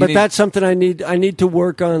You need- that's something I need to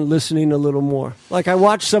work on listening a little more. Like I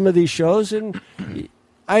watch some of these shows and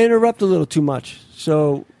I interrupt a little too much.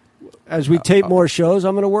 So as we tape more shows,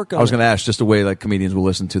 I'm going to work on. I was it. going to ask just a way like comedians will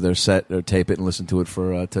listen to their set or tape it and listen to it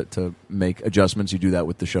for to make adjustments. You do that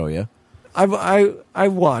with the show, yeah? I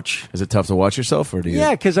watch. Is it tough to watch yourself, or do you?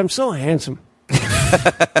 Yeah, because I'm so handsome.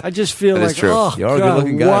 I just feel That is like, true. oh, You are a God,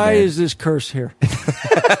 good-looking guy, why man. is this curse here?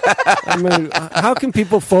 I mean, how can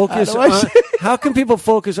people focus? How can people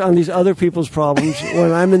focus on these other people's problems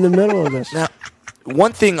when I'm in the middle of this? Now,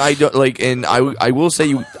 one thing I don't like, and I will say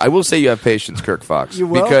you have patience, Kirk Fox, You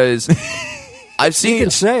will? because I've seen You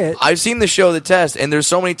can say it. I've seen the show The Test, and there's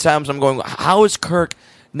so many times I'm going, how is Kirk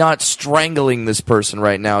not strangling this person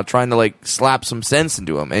right now, trying to like slap some sense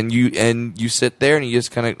into him? And you sit there and you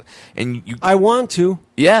just kind of and you I want to.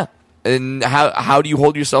 yeah. And how do you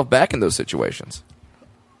hold yourself back in those situations?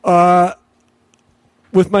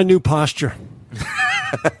 With my new posture.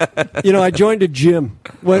 I joined a gym.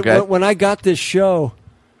 When I got this show,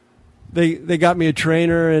 they got me a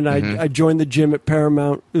trainer, and I joined the gym at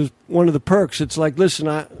Paramount. It was one of the perks. It's like, listen,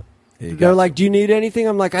 They're like, "Do you need anything?"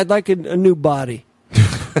 I'm like, "I'd like a new body."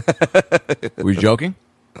 Were you joking?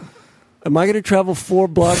 Am I going to travel 4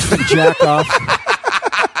 blocks to jack off?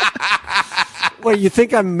 What, you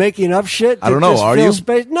think I'm making up shit? I don't know. Just Are fill you?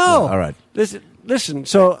 Space? No. All right. Listen.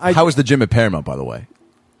 So How was the gym at Paramount, by the way?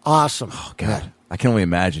 awesome. Oh, God. I can only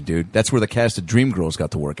imagine, dude. That's where the cast of Dreamgirls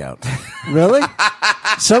got to work out. Really?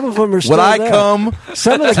 Some of them are still Would I there. come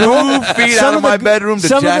Some of the 2 feet out of my bedroom to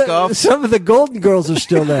jack off? Some of the Golden Girls are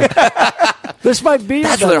still there. This might be.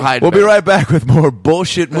 That's where they're hiding. We'll be right back with more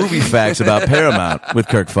bullshit movie facts about Paramount with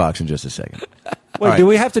Kirk Fox in just a second. Wait, right. do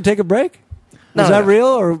we have to take a break? No, Is that no. real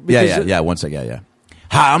or Yeah. One second. Yeah.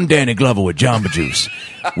 Hi, I'm Danny Glover with Jamba Juice.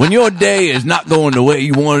 When your day is not going the way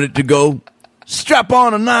you want it to go, strap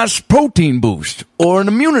on a nice protein boost or an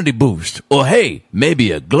immunity boost or, hey,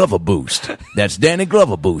 maybe a Glover boost. That's Danny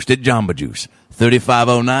Glover Boost at Jamba Juice,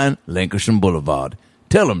 3509 Lancashire Boulevard.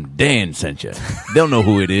 Tell them Dan sent you. They'll know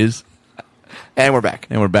who it is. And we're back.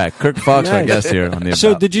 And we're back. Kirk Fox, our Nice. guest here on the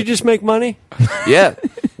So About. did you just make money? Yeah.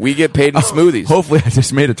 We get paid in smoothies. Hopefully I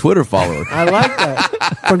just made a Twitter follower. I like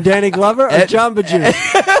that. From Danny Glover or Jamba Juice?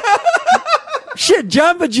 Shit,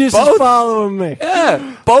 Jamba Juice is following me.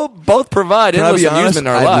 Yeah. Both provide Can I endless be honest? amusement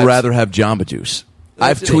in our I'd lives. rather have Jamba Juice.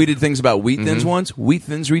 I've tweeted things about Wheat Thins once. Wheat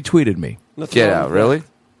Thins retweeted me. Nothing Get wrong out, with that. really?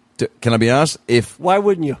 Can I be honest? If Why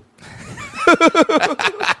wouldn't you?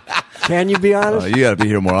 Can you be honest? you got to be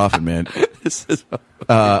here more often, man.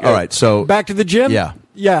 All right, so Back to the gym? Yeah.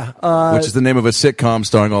 Yeah. which is the name of a sitcom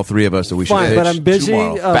starring all three of us that we should Fine, pitch but I'm busy.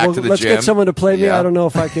 tomorrow. Back to the let's gym. get someone to play me. Yeah. I don't know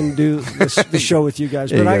if I can do the show with you guys,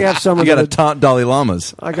 There but you I go. have someone. You got to that- taunt Dalai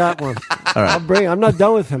Lamas. I got one. All right. I'll bring. I'm not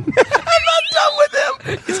done with him. I'm not done with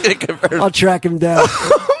him. He's going to convert. I'll track him down.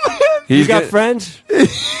 You He's got gonna, friends?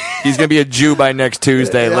 he's going to be a Jew by next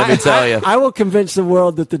Tuesday, let me tell you. I will convince the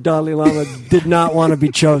world that the Dalai Lama did not want to be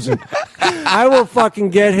chosen. I will fucking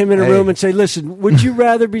get him in a room and say, "Listen, would you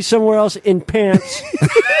rather be somewhere else in pants?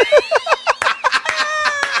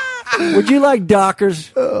 Would you like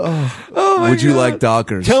Dockers? Would you like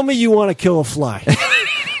Dockers? Tell me you want to kill a fly."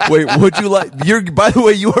 Wait, would you like? By the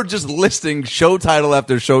way, you are just listing show title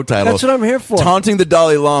after show title. That's what I'm here for. Taunting the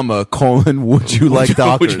Dalai Lama: Would you like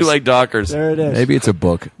Dockers? Would you like Dockers? There it is. Maybe it's a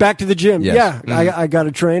book. Back to the gym. Yes. Yeah, I got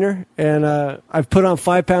a trainer, and I've put on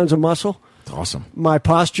 5 pounds of muscle. Awesome. My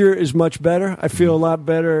posture is much better. I feel a lot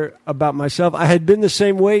better about myself. I had been the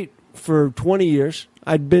same weight for 20 years.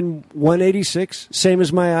 I'd been 186, same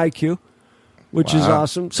as my IQ, which is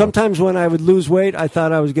awesome. Sometimes when I would lose weight, I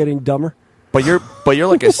thought I was getting dumber. But you're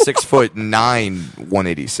like a 6'9",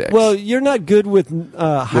 186. Well, you're not good with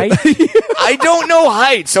height. I don't know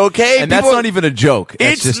heights, okay? And that's not even a joke.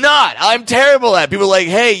 That's It's just, not. I'm terrible at it. People are like,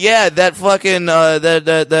 hey, yeah, that fucking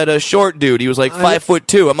that short dude. He was like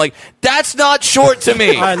 5'2". I'm like, that's not short to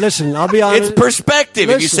me. All right, listen, I'll be honest. It's perspective.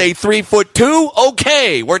 If you Listen. say 3'2",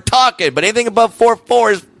 okay, we're talking. But anything above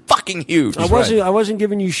 4'4" is fucking huge. I wasn't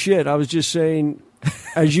giving you shit. I was just saying,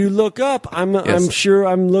 as you look up, I'm sure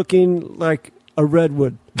I'm looking like a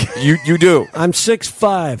redwood. You do. I'm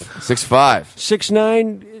 6'5", 6'5".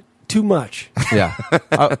 6'9", too much. yeah.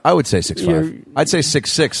 I would say 6'5". You're- I'd say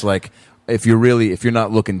 6'6". Like if you're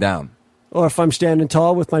not looking down. Or if I'm standing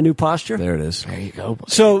tall with my new posture. There it is. There you go.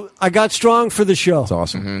 So I got strong for the show It's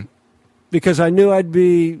awesome. because I knew I'd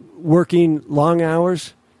be working long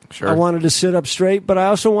hours. Sure. I wanted to sit up straight, but I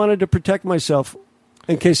also wanted to protect myself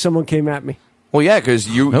in case someone came at me. Well, yeah, because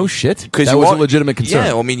you... No shit. Because That was a legitimate concern.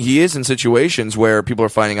 Yeah, well, I mean, he is in situations where people are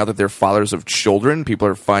finding out that they're fathers of children. People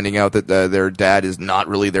are finding out that their dad is not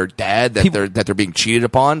really their dad. That they're being cheated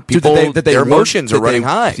upon. Dude, People, that their weren't- emotions are that they- running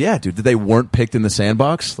high. Yeah, dude. That they weren't picked in the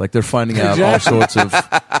sandbox. Like they're finding out all sorts of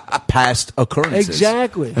past occurrences.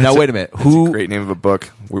 Exactly. Now wait a minute. That's Who? a great name of a book.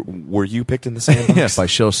 Were you picked in the sandbox? Yes, by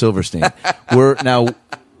Shel Silverstein.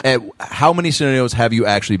 How many scenarios have you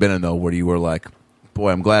actually been in though, where you were like,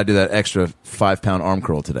 "Boy, I'm glad I did that extra 5-pound arm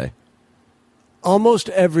curl today." Almost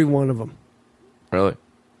every one of them. Really?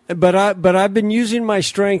 But I've been using my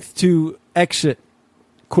strength to exit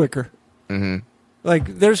quicker. Mm-hmm. Like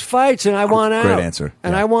there's fights and I want out. Great answer.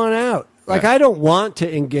 And Yeah. I want out. Like Yeah. I don't want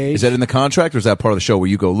to engage. Is that in the contract, or is that part of the show where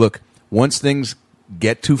you go, "Look, once things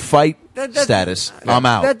get to fight That- status, I'm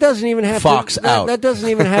out." That doesn't even have Fox to. out. That doesn't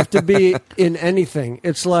even have to be in anything.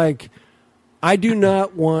 It's like I do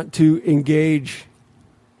not want to engage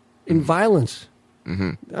in violence.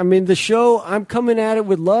 Mm-hmm. I mean, the show. I'm coming at it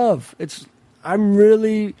with love. I'm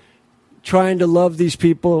really trying to love these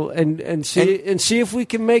people and see if we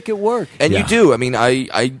can make it work. And Yeah. you do. I mean, I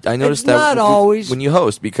noticed It's that not always. when you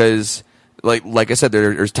host, because like I said,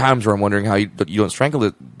 there's times where I'm wondering how you don't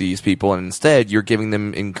strangle these people, and instead you're giving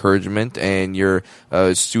them encouragement and you're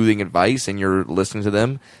soothing advice and you're listening to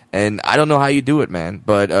them. And I don't know how you do it, man,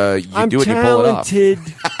 but you do it and you pull it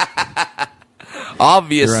off.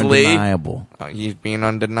 Obviously, you're undeniable. He's being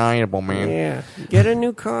undeniable, man. Yeah, get a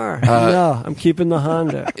new car. No, I'm keeping the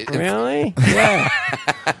Honda. Really? Yeah.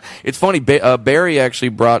 It's funny. Barry actually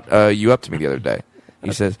brought you up to me the other day.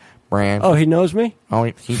 He says, "Brand." Oh, he knows me? Oh,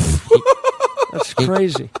 That's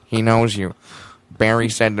crazy. He knows you. Barry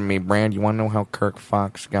said to me, "Brand, you want to know how Kirk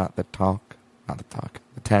Fox got the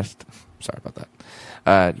test?" Sorry about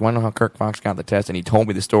that. You want to know how Kirk Fox got the test? And he told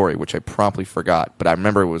me the story, which I promptly forgot, but I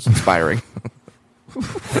remember it was inspiring.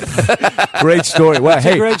 Great story. Wow, It's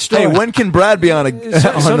a great story. Hey, when can Brad be on a?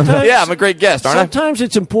 Sometimes, Yeah, I'm a great guest, aren't I? sometimes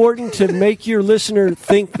it's important to make your listener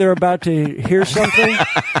think they're about to hear something,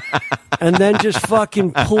 and then just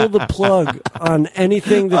fucking pull the plug on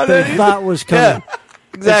anything that they thought was coming. Yeah,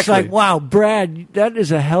 exactly. It's like, wow, Brad, that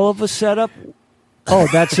is a hell of a setup. Oh,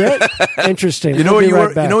 that's it? Interesting. You know I'll what be you right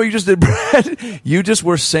were? back. You know what you just did, Brad? You just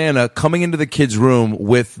were Santa coming into the kids' room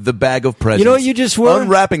with the bag of presents. You know what you just were?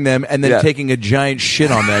 Unwrapping them and then taking a giant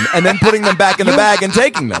shit on them and then putting them back in the bag and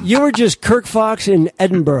taking them. You were just Kirk Fox in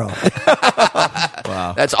Edinburgh.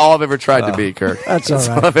 Wow. That's all I've ever tried to be, Kirk. That's all right.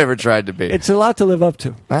 all I've ever tried to be. It's a lot to live up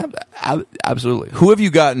to. Absolutely. Who have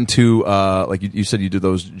you gotten to? Like you said, you did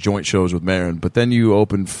those joint shows with Maron, but then you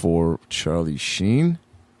opened for Charlie Sheen.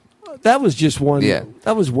 That was just one. Yeah.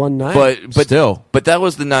 That was one night. But Still. but that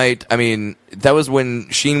was the night. I mean, that was when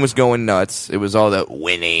Sheen was going nuts. It was all that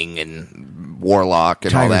winning and Warlock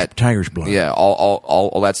and all that Tiger's blood. Yeah,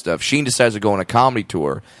 all that stuff. Sheen decides to go on a comedy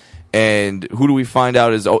tour, and who do we find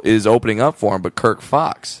out is opening up for him? But Kirk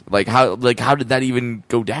Fox. How did that even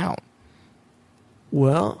go down?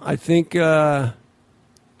 Well, I think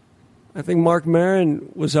Mark Maron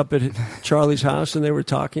was up at Charlie's house and they were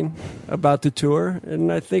talking about the tour,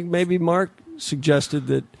 and I think maybe Mark suggested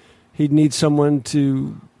that he'd need someone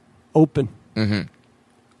to open. Mm-hmm.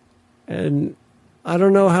 And I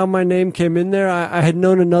don't know how my name came in there. I had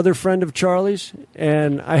known another friend of Charlie's,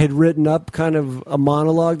 and I had written up kind of a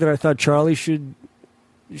monologue that I thought Charlie should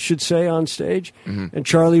say on stage. Mm-hmm. And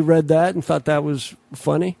Charlie read that and thought that was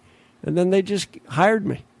funny, and then they just hired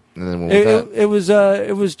me. And then what was that?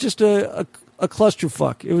 It was just a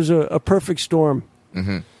clusterfuck. It was a perfect storm.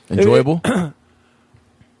 Mm-hmm. Enjoyable?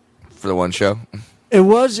 For the one show? It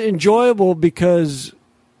was enjoyable because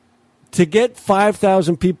to get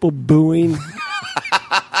 5,000 people booing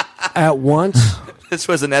at once, This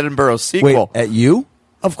was an Edinburgh sequel. Wait, at you?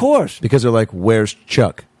 of course. Because they're like, where's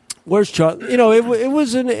Chuck? Where's Chuck? You know, it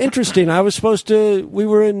was an interesting. We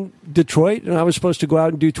were in Detroit, and I was supposed to go out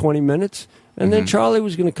and do 20 minutes, and then Charlie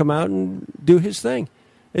was going to come out and do his thing.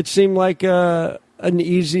 It seemed like an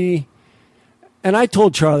easy. And I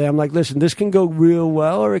told Charlie, I'm like, listen, this can go real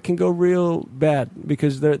well or it can go real bad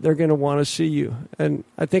because they're going to want to see you. And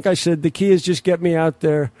I think I said the key is just get me out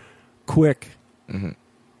there quick, and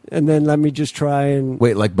then let me just try and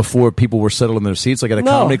Wait, like before people were settled in their seats, like at a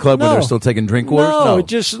comedy club where they're still taking drink orders? No,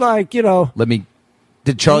 just like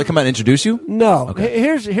Did Charlie come out and introduce you? No. Okay.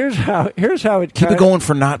 Here's how it Keep it going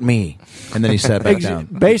for not me. And then he sat back down.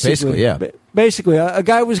 Basically, yeah. Basically, a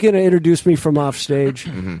guy was going to introduce me from off stage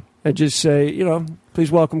and just say,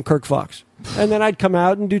 please welcome Kirk Fox. And then I'd come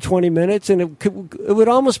out and do 20 minutes, and it would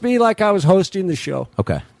almost be like I was hosting the show,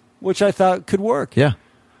 Okay. which I thought could work. Yeah.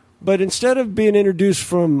 But instead of being introduced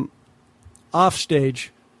from off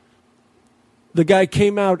stage, the guy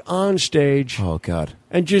came out on stage Oh, God.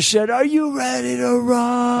 and just said, "Are you ready to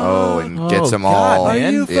rock? Oh, and gets them God, all. Are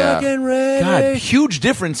man. you Yeah. fucking ready? God, huge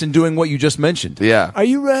difference in doing what you just mentioned. Yeah. Are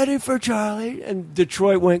you ready for Charlie?" And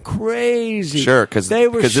Detroit went crazy. Sure, because they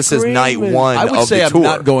were this is night screaming. one I would of say the I'm tour.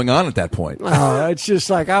 not going on at that point. Oh, it's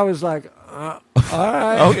just like I was like, all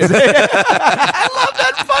right.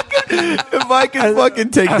 If I could fucking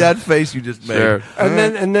take that face you just made. Sure.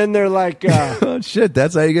 And then they're like, Oh, shit,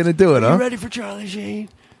 that's how you're going to do it, "You huh? ready for Charlie Sheen?"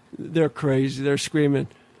 They're crazy. They're screaming,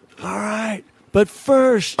 "All right, but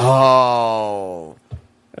first." Oh.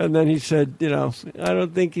 And then he said, I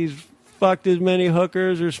don't think he's fucked as many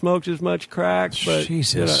hookers or smoked as much crack, but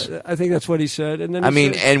Jesus. I think that's what he said. And then I he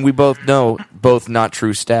mean, said, and we both know not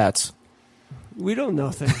true stats. we don't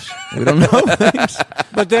know things. We don't know things.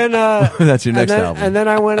 But then That's your next album. And then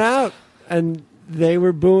I went out, and they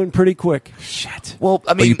were booing pretty quick. Shit. Well,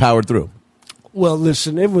 I But you mean, powered through. Well,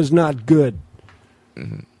 listen, it was not good.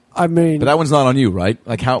 I mean, But that one's not on you, right?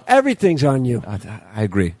 Like how? everything's on you. I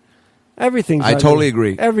agree. Everything's. I on totally you.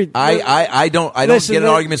 agree. I don't Listen, get in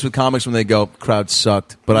there- arguments with comics when they go crowd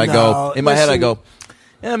sucked, but I No, go in my head I listen. go,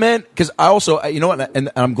 Yeah, man. Because I also, you know what,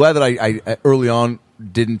 and I'm glad that I early on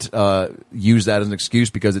didn't use that as an excuse,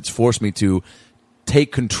 because it's forced me to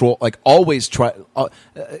take control. Like, always try.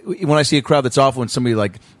 When I see a crowd that's off, when somebody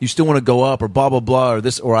like, you still want to go up, or blah blah blah, or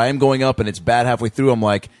this, or I am going up and it's bad halfway through, I'm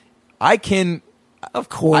like, I can. Of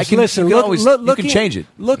course. I can, Listen, you can always, you can change it.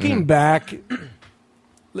 Looking back,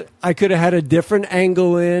 I could have had a different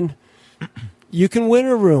angle in. You can win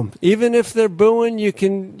a room, even if they're booing. You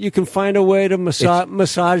can find a way to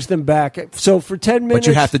massage them back. So for 10 minutes,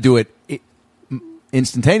 But you have to do it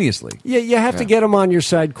instantaneously. Yeah, you have to get them on your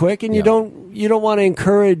side quick, and you don't want to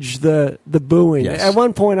encourage the booing. Yes. At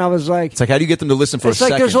one point, I was like, It's like, how do you get them to listen for a it's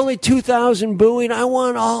like second? there's only 2,000 booing. I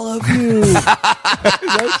want all of you.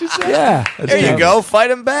 Yeah, There you go.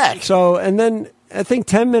 Fight him back. So, and then I think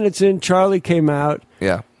 10 minutes in, Charlie came out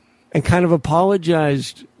Yeah. and kind of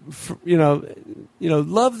apologized. For,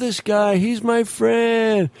 love this guy. He's my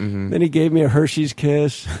friend. Then he gave me a Hershey's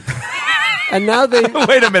kiss. And now they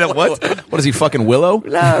Wait a minute, what? What is he, fucking Willow?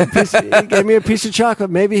 no, he gave me a piece of chocolate.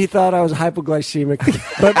 Maybe he thought I was hypoglycemic.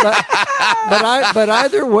 But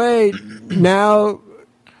either way, now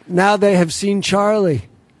they have seen Charlie,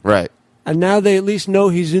 Right. and now they at least know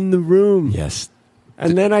he's in the room. Yes.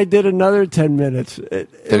 And then I did another 10 minutes. Did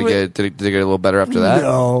it get a little better after that?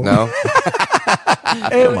 No. No?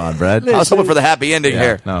 Come on, Brad. I was hoping for the happy ending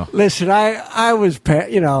here. No. Listen, I was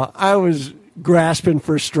grasping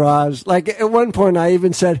for straws. Like at one point, I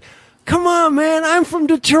even said, "Come on, man, I'm from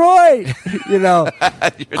Detroit."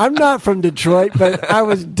 I'm not from Detroit, but I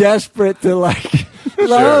was desperate to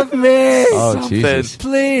love me. Oh, Jesus.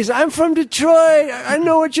 Please, I'm from Detroit. I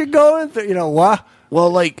know what you're going through. You know what? Well,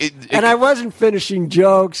 like... And I wasn't finishing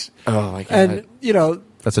jokes. Oh, my God. And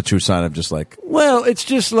That's a true sign of just like... well, it's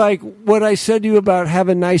just like what I said to you about have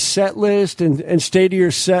a nice set list and stay to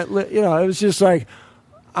your set list. It was just like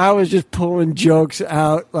I was just pulling jokes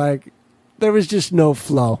out. Like there was just no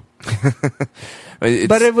flow.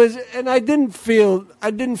 But it was, and I didn't feel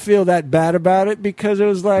that bad about it, because it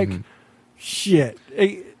was like, shit.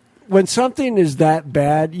 When something is that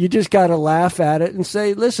bad, you just got to laugh at it and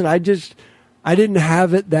say, listen, I didn't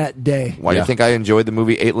have it that day. Why do you think I enjoyed the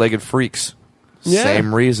movie Eight-Legged Freaks? Yeah.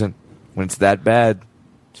 Same reason. When it's that bad,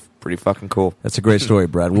 it's pretty fucking cool. That's a great story,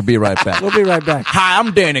 Brad. We'll be right back. We'll be right back. Hi,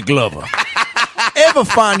 I'm Danny Glover. Ever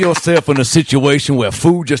find yourself in a situation where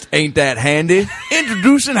food just ain't that handy?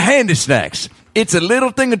 Introducing Handy Snacks. It's a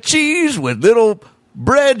little thing of cheese with little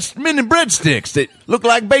mini breadsticks that look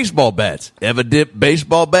like baseball bats. Ever dip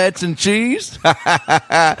baseball bats in cheese?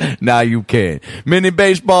 Now you can. Mini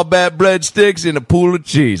baseball bat breadsticks in a pool of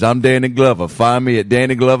cheese. I'm Danny Glover. Find me at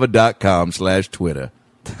DannyGlover.com/Twitter.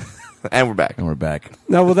 And we're back. And we're back.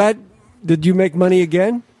 Now, did you make money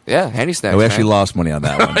again? Yeah, Handy Snacks. We actually man. lost money on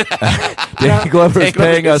that one. Danny Glover is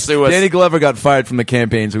paying us. sue us. Danny Glover got fired from the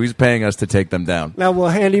campaign, so he's paying us to take them down. Now, will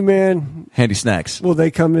Handyman, Handy Snacks. will they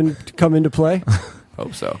come into play?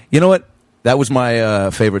 Hope so. You know what? That was my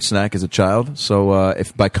favorite snack as a child. So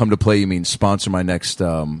if by come to play you mean sponsor my next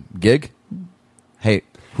gig, hey,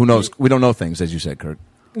 who knows? We don't know things, as you said, Kurt.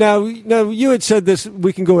 Now, you had said this.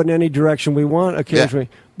 We can go in any direction we want occasionally,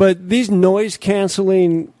 but these noise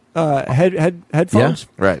canceling headphones.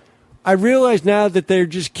 Yeah. Right. I realize now that they're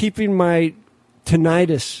just keeping my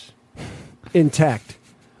tinnitus intact.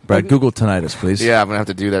 Brad, Google tinnitus, please. Yeah, I'm going to have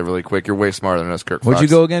to do that really quick. You're way smarter than us, Kirk Where'd Fox. you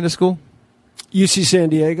go again to school? UC San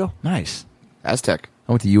Diego. Nice. Aztec.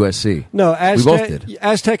 I went to USC. No, Aztec. We both did.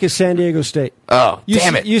 Aztec is San Diego State. Oh,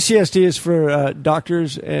 damn it. UCSD is for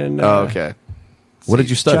doctors and Okay. What did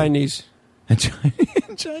you study? Chinese.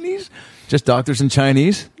 Chinese? Just doctors in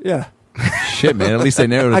Chinese? Yeah. Shit, man. At least they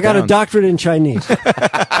narrowed it I got down. a doctorate in Chinese.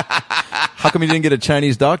 How come you didn't get a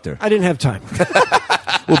Chinese doctor? I didn't have time.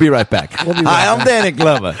 We'll be right back. Hi, I'm Danny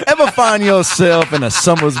Glover. Ever find yourself in a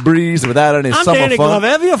summer's breeze without any I'm summer Danny fun? Glover.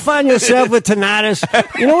 Ever you find yourself with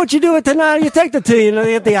tinnitus? You know what you do with tinnitus? You take the tea and you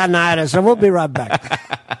get the tinnitus, and we'll be right back.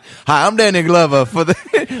 Hi, I'm Danny Glover. For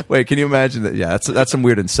the wait, can you imagine that? Yeah, that's some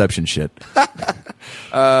weird Inception shit.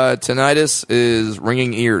 Tinnitus is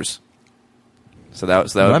ringing ears. So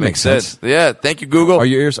that Well, would that make makes sense. Yeah, thank you, Google. Are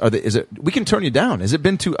your ears? Is it? We can turn you down. Has it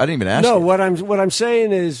been too? I didn't even ask. No, you. what I'm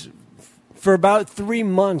saying is, for about 3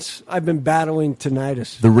 months, I've been battling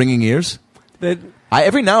tinnitus. The ringing ears. That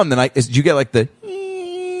Every now and then, do you get like the?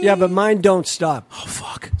 yeah, but mine don't stop. Oh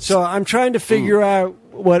fuck! So I'm trying to figure out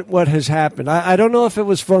what has happened. I don't know if it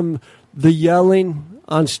was from the yelling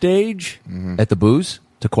on stage. At the booze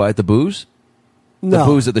to quiet the booze. The No,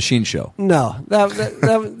 booze at the Sheen show. no.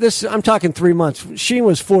 This I'm talking 3 months. Sheen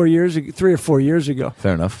was 4 years ago, 3 or 4 years ago.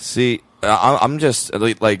 Fair enough. See, I'm just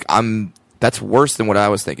like I'm That's worse than what I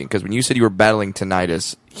was thinking. Because when you said you were battling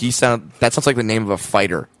tinnitus, that sounds like the name of a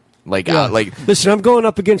fighter. Like, Yeah. like Listen, I'm going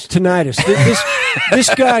up against tinnitus.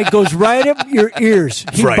 This guy goes right up your ears.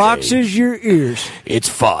 He Friday. boxes your ears. It's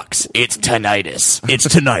Fox. It's tinnitus. It's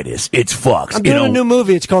tinnitus. It's Fox. I'm doing a new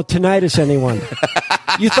movie. It's called Tinnitus Anyone.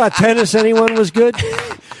 You thought Tennis Anyone was good?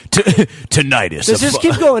 tinnitus. Does this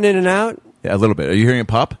keep going in and out? Yeah, a little bit. Are you hearing it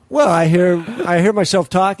pop? Well, I hear myself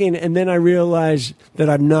talking, and then I realize that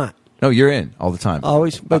I'm not No, you're in all the time.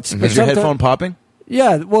 always. But Is your sometime- headphone popping?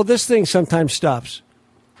 Yeah. Well, this thing sometimes stops.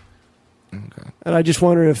 Okay. And I just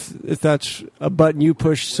wonder if that's a button you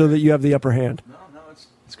push so that you have the upper hand. No,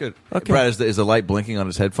 it's good. Okay. Brad, is the light blinking on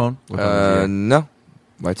his headphone? no,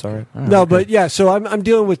 light's all right. No, but yeah, so I'm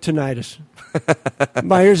dealing with tinnitus.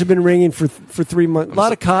 My ears have been ringing for 3 months. A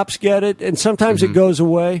lot of cops get it, and sometimes it goes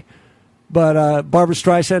away. But Barbara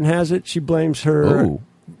Streisand has it. She blames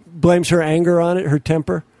her anger on it, her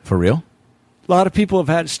temper. For real? A lot of people have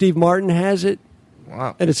had it. Steve Martin has it,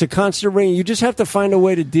 Wow. and it's a constant ringing. You just have to find a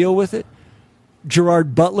way to deal with it.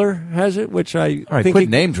 Gerard Butler has it, which I All right, think quit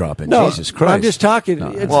name dropping. No, Jesus Christ. I'm just talking. No.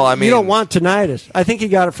 It's- Well, I mean- you don't want tinnitus. I think he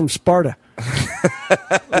got it from Sparta.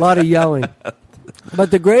 A lot of yelling. But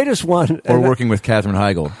the greatest one... Or and- working with Katherine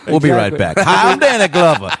Heigl. We'll be right Exactly. back. Hi, I'm Danny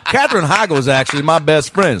Glover. Katherine Heigl is actually my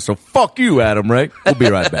best friend, so fuck you, Adam Ray. We'll be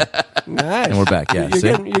right back. Nice. And we're back, yeah, see?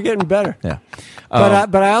 You're getting better. Yeah.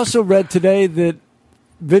 But I also read today that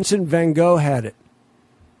Vincent Van Gogh had it.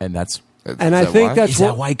 And that's And I think that's Is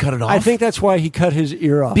that why he cut it off? I think that's why he cut his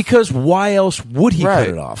ear off. because why else would he Right. cut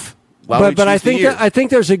it off? Why would but you I choose the think ear? I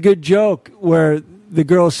think there's a good joke where the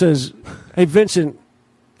girl says, "Hey Vincent,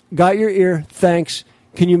 got your ear? Thanks.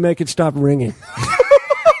 Can you make it stop ringing?"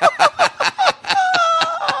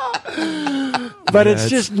 But it's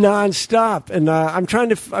just nonstop, and I'm trying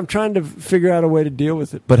to figure out a way to deal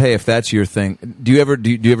with it. But hey, if that's your thing, do you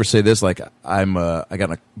ever say this? Like, I got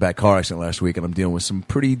in a bad car accident last week, and I'm dealing with some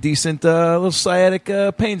pretty decent little sciatic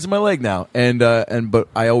pains in my leg now, but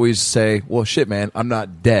I always say, well, shit, man, I'm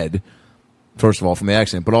not dead. First of all, from the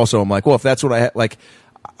accident, but also I'm like, well, if that's what I like,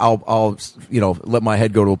 I'll let my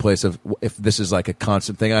head go to a place of if this is like a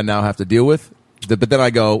constant thing I now have to deal with. But then I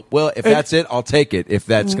go, well, if that's it, I'll take it. If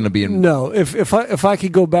that's going to be No, if I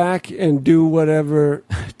could go back and do whatever.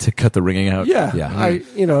 to cut the ringing out, Yeah.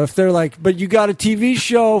 If they're like, but you got a TV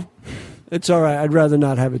show, it's all right. I'd rather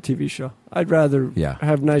not have a TV show. I'd rather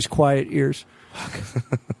have nice, quiet ears.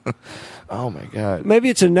 Oh my god. Maybe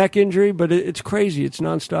it's a neck injury, but it's crazy. It's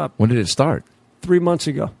nonstop. When did it start? 3 months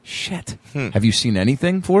ago. Shit. Have you seen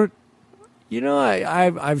anything for it?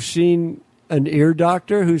 I've seen an ear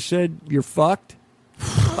doctor who said you're fucked.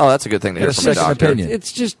 Oh, that's a good thing to hear Get a from a second doctor. opinion.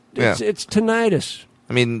 It's just Yeah. it's tinnitus.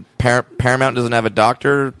 I mean, Paramount doesn't have a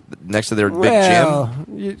doctor next to their big gym. Well,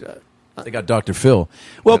 They got Dr. Phil.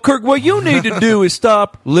 Well, Kirk, what you need to do is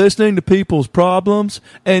stop listening to people's problems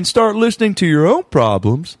and start listening to your own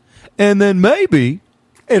problems, and then maybe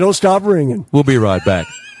it'll stop ringing. we'll be right back.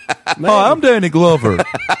 Hi, I'm Danny Glover.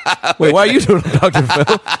 Wait, why are you doing it, Dr.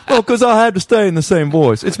 Phil? Well, because I had to stay in the same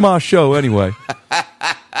voice. It's my show anyway.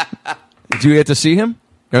 Did you get to see him?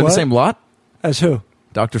 You're in the What? same lot? As who?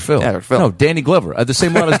 Dr. Phil. Yeah, Dr. Phil. No, Danny Glover. At the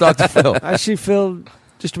same lot as Dr. Phil. I see Phil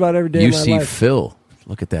just about every day You of my see life. Phil.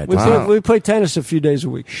 Look at that. We play tennis a few days a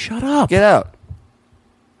week. Shut up. Get out.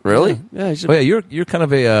 Really? Yeah, he's Oh, yeah, you're kind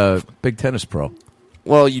of a big tennis pro.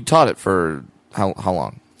 Well, you taught it for how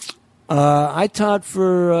long? I taught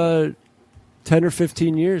for 10 or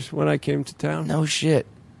 15 years when I came to town. No shit.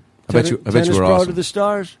 I bet you Tennis were pro awesome. to the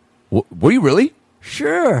stars. Were you really?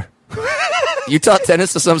 Sure. You taught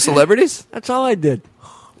tennis to some celebrities? That's all I did.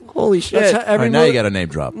 Holy That's shit. how All every right, now you mo- got a name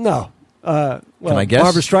drop. No. Well, I guess?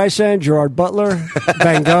 Barbara Streisand, Gerard Butler,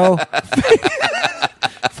 Van Gogh.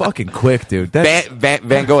 Fucking quick, dude. That's,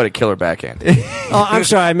 Van Gogh had a killer backhand. Oh, I'm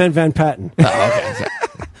sorry. I meant Van Patten.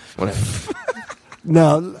 Whatever.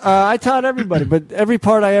 No, I taught everybody, but every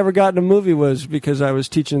part I ever got in a movie was because I was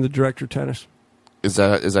teaching the director tennis. Is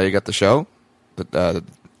that how you got the show? Is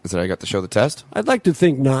that how you got the show, the test? I'd like to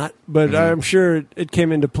think not, but Mm-hmm. I'm sure it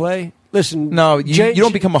came into play. Listen, no, you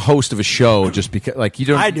don't become a host of a show just because, like, you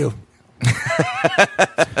don't. I do. I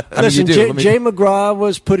mean, Listen, you do. Let me- Jay McGraw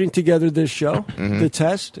was putting together this show, Mm-hmm. the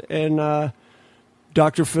test, and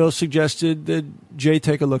Dr. Phil suggested that Jay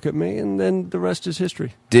take a look at me, and then the rest is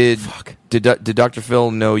history. Did Dr.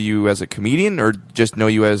 Phil know you as a comedian or just know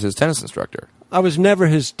you as his tennis instructor? I was never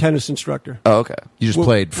his tennis instructor. Oh, okay. You just We're-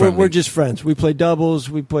 played friendly. We're just friends. We play doubles.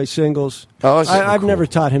 We play singles. Oh, I see. I've Cool. never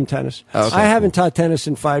taught him tennis. Oh, okay, I haven't taught tennis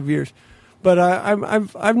in 5 years, but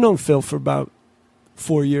I've known Phil for about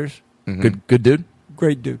 4 years. Good dude.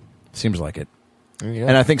 Great dude. Seems like it. Yeah.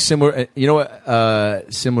 And I think similar,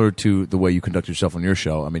 similar to the way you conduct yourself on your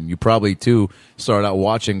show. I mean, you probably too started out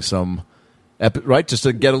watching some, right? Just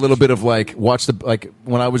to get a little bit of watch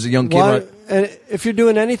when I was a young kid. And if you're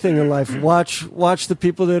doing anything in life, watch the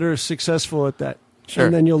people that are successful at that, Sure.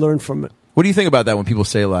 and then you'll learn from it. What do you think about that when people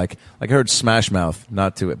say like I heard Smash Mouth?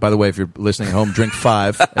 Not to it. By the way, if you're listening at home, drink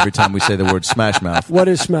 5 every time we say the word Smash Mouth. What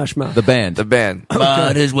is Smash Mouth? The band. The band.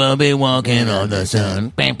 Might as well be walking on the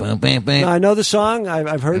sun. Bam, bam, bam, bam. I know the song.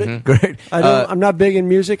 I've heard it. Great. I'm not big in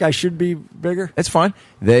music. I should be bigger. It's fine.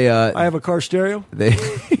 They. I have a car stereo. They.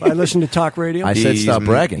 I listen to talk radio. I said stop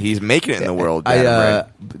bragging. He's making it in the world. Adam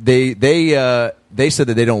Ray. They said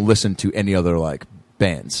that they don't listen to any other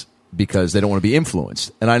bands because they don't want to be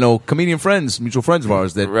influenced. And I know comedian friends, mutual friends of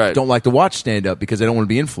ours, that Right. don't like to watch stand up because they don't want to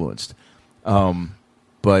be influenced.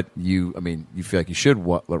 But you feel like you should,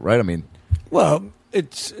 right? I mean, Well,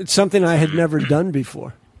 it's something I had never done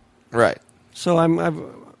before. Right. So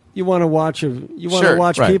you want to watch Sure,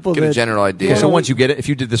 watch right. people Get that a general idea. so once you get it, if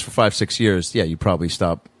you did this for 5-6 years, yeah, you probably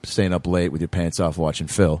stop staying up late with your pants off watching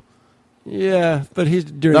Phil. Yeah, but he's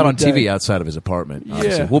during Not the on day. TV outside of his apartment.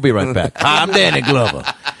 Obviously. Yeah. We'll be right back. I'm Danny Glover.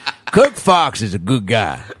 Kirk Fox is a good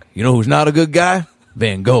guy. You know who's not a good guy?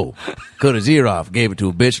 Van Gogh. Cut his ear off, gave it to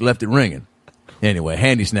a bitch, left it ringing. Anyway,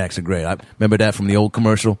 handy snacks are great. I remember that from the old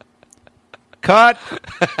commercial. Cut.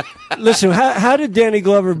 Listen, how did Danny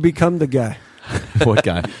Glover become the guy? What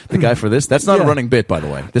guy? The guy for this? That's not Yeah. a running bit, by the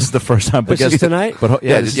way. This is the first time. This is tonight? But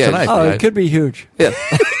Yeah, this is yeah, tonight. Oh, Yeah. it could be huge. Yeah.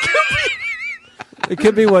 It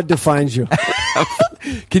could be what defines you.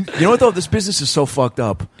 You know what though? This business is so fucked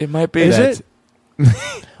up. It might be. Is that. it?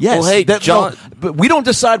 Yes. Well, hey, John- no, but we don't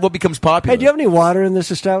decide what becomes popular. Hey, do you have any water in this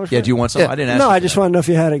establishment? Yeah, do you want some? Yeah. I didn't ask. No, you I for just that. want to know if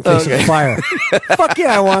you had it in case of a fire. Fuck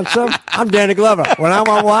yeah, I want some. I'm Danny Glover. When I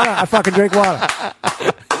want water, I fucking drink water.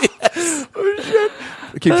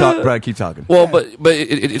 Keep talking, Brad. Keep talking. Well, but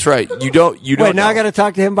it's right. You don't. Wait, now I know. got to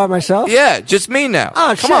talk to him by myself? Yeah, just me now.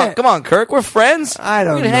 Oh, come on, Kirk. We're friends. I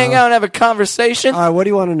don't We can hang know. out and have a conversation. All right, what do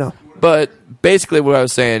you want to know? But basically, what I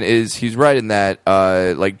was saying is he's right in that,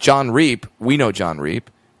 John Reep. We know John Reep,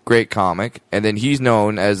 great comic, and then he's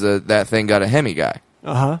known as that thing got a Hemi guy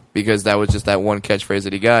Uh-huh. because that was just that one catchphrase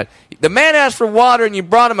that he got. The man asked for water, and you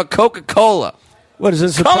brought him a Coca-Cola. What is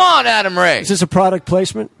this? Come on, Adam Ray. Is this a product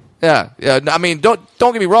placement? Yeah. I mean, don't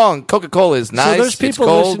get me wrong. Coca-Cola is nice. So there's it's people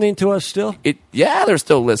cold. listening to us still? Yeah, they're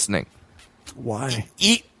still listening. Why?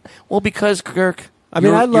 Well, because Kirk. I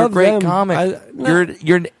mean, you're, I you're a love great them. comic. No.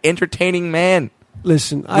 You're an entertaining man.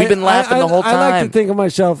 Listen, We've been laughing the whole I like time. to think of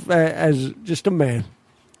myself as just a man.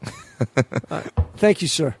 Thank you,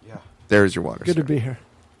 sir. There's your water. Good sir. to be here.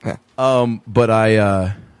 But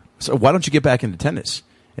so why don't you get back into tennis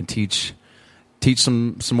and teach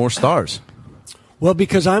some more stars? Well,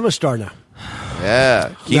 because I'm a star now.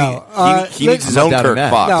 Yeah, he No, needs his own doubting Kirk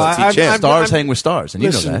that. Fox. No, Let's I'm- teach him. I'm- Stars hang with stars, and you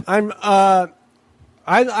know Listen, that. I'm.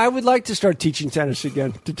 I would like to start teaching tennis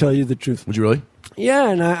again. To tell you the truth. Would you really? Yeah,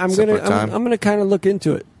 and I'm gonna. Separate time. I'm gonna kind of look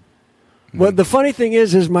into it. Well, the funny thing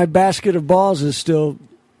is my basket of balls is still.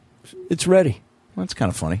 It's ready, Well, that's kind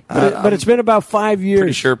of funny. but it's been about 5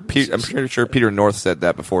 years. I'm pretty sure Peter North said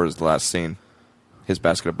that before his last scene. His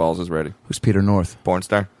basket of balls is ready. Who's Peter North? Porn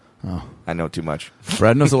star. Oh. I know too much.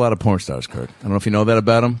 Brad knows a lot of porn stars, Kurt. I don't know if you know that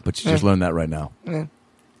about him, but you just learned that right now. It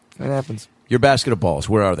happens. Your basket of balls,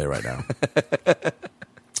 where are they right now?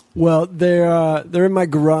 Well, they're in my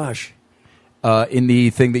garage. In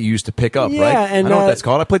the thing that you used to pick up, Yeah, right? and, I know what that's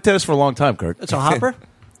called. I played tennis for a long time, Kurt. It's a hopper.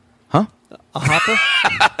 Huh? A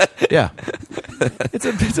hopper. Yeah.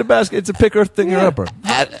 It's a basket. It's a picker thing Yeah. upper.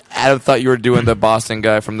 Adam thought you were doing the Boston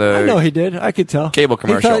guy from I know the. he did. I could tell. Cable He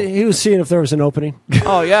commercial. thought- He was seeing if there was an opening.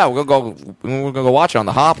 Oh yeah, we're gonna go watch it on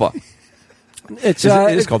the Hopper. It's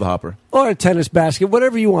It is called the hopper. or a tennis basket,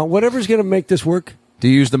 whatever you want, whatever's going to make this work. Do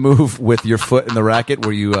you use the move with your foot in the racket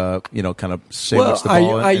where you, kind of sandwich the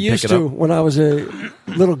ball I and used pick it to up? when I was a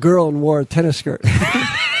little girl and wore a tennis skirt.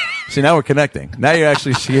 See, now we're connecting. Now you're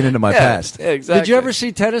actually seeing into my past. Yeah, exactly. Did you ever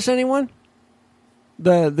see Tennis, anyone?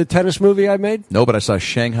 The tennis movie I made? No, but I saw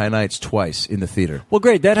Shanghai Nights twice in the theater. Well,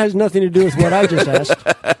 great. That has nothing to do with what I just asked.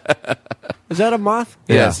 Is that a moth?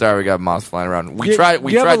 Yeah, Yeah. sorry, we got moths flying around. We You- tried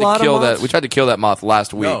you have a lot to of kill that. moths? We tried to kill that moth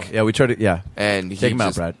last week, Oh, yeah, we tried to. Yeah, and he take him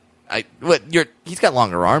out, just- Brad. He's got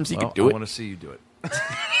longer arms. He Well, could do I it. want to see you do it.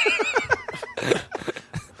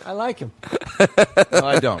 I like him. No,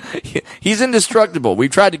 I don't. He's indestructible. We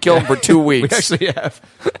tried to kill him for 2 We weeks, actually have.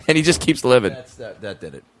 and he just keeps living. That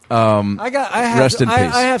did it. Rest in peace.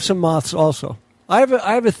 I have some moths also. I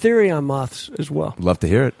have a theory on moths as well. Love to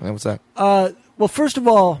hear it. What's that? Well, first of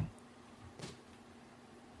all,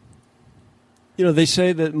 they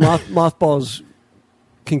say that mothballs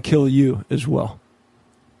can kill you as well.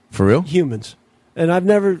 For real? Humans. And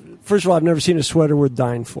first of all, I've never seen a sweater worth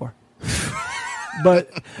dying for.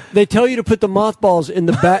 But they tell you to put the mothballs in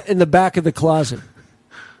the back of the closet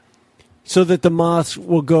so that the moths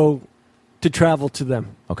will go to travel to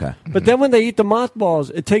them. Okay. But then when they eat the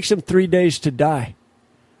mothballs, it takes them 3 days to die.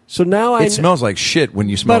 So now It smells like shit when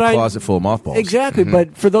you smell But a I- closet full of mothballs. Exactly,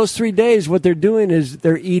 but for those 3 days, what they're doing is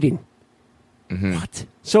they're eating. What?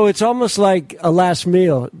 So it's almost like a last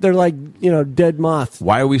meal. They're like, dead moths.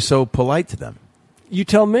 Why are we so polite to them? You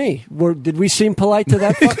tell me. Did we seem polite to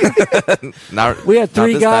that fucker? Not, We had not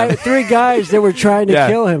this time. three guys that were trying to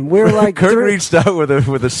kill him. We were like Kurt three. reached out with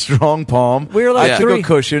a strong palm. We were like I took three. a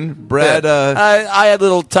cushion. Brad, I had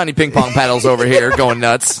little tiny ping pong paddles over here going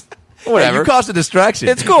nuts. Whatever. you caused a distraction.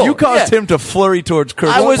 It's cool. You caused Yeah. him to flurry towards Kurt.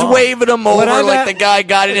 I was waving them over I'm like at- the guy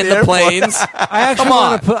got it in the Airport. planes. I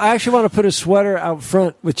actually want to put a sweater out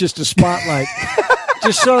front with just a spotlight,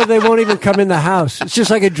 just so they won't even come in the house. It's just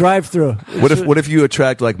like a drive-through. What if you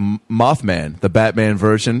attract like Mothman, the Batman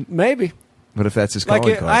version? Maybe. What if that's his Like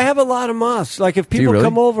calling card? I have a lot of moths. Like if you people really?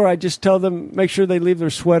 come over, I just tell them make sure they leave their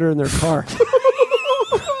sweater in their car,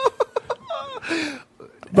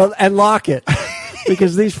 and lock it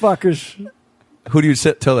because these fuckers. Who do you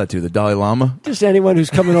tell that to? The Dalai Lama? Just anyone who's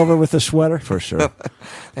coming over with a sweater. For sure.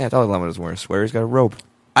 Yeah, Dalai Lama doesn't wear a sweater. He's got a robe.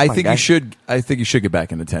 I My think guy. you should. I think you should get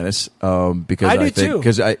back into tennis because I do think too.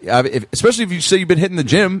 because especially if you say you've been hitting the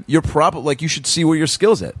gym, you're probably like you should see where your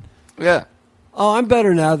skills at. Yeah. Oh, I'm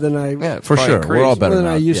better now than I Yeah, For probably sure, crazy. we're all better than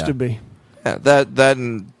now. I used Yeah. to be. Yeah, that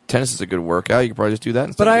and tennis is a good workout. You could probably just do that.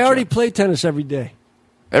 instead But of I the already gym. play tennis every day.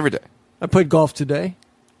 every day. I played golf today.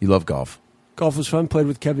 You love golf. Golf was fun. Played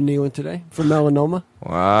with Kevin Nealon today for Melanoma.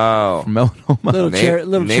 Wow. Melanoma. Little, Name-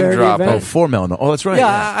 little name charity drop. Oh, event. for melanoma. Oh, that's right.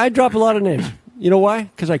 Yeah, I drop a lot of names. You know why?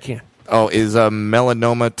 Because I can. Oh, is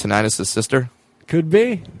melanoma Tinnitus' sister? Could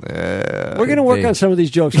be. We're going to work be. on some of these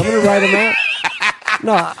jokes. I'm going to write them out.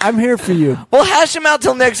 No, I'm here for you. We'll hash them out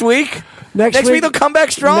till next week. Next week they'll come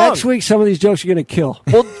back strong. Next week, some of these jokes are going to kill.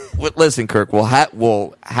 Listen, Kirk. We'll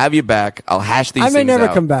have you back. I'll hash these. I may things never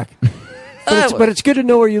out. come back. But it's good to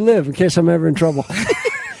know where you live in case I'm ever in trouble.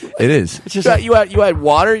 It is. It's just You had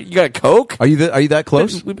water. You got a Coke. Are you that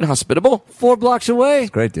close? We've been hospitable. 4 blocks away.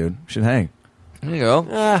 Great, dude. Should hang. There you go.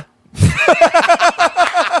 Ah,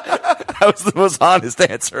 That was the most honest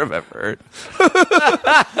answer I've ever heard.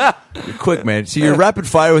 You're quick, man. See, you're rapid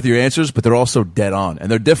fire with your answers, but they're also dead on,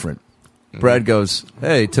 and they're different. Brad goes,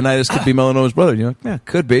 "Hey, tinnitus could be melanoma's brother." You're like, "Yeah,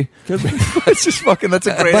 could be." could be. That's just fucking. That's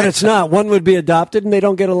a great. But it's not. One would be adopted, and they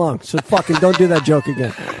don't get along. So fucking don't do that joke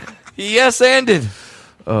again. Yes, ended.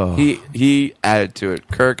 Oh. He added to it.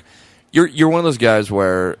 Kirk, you're one of those guys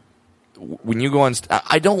where when you go on,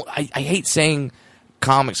 I hate saying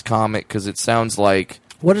comic because it sounds like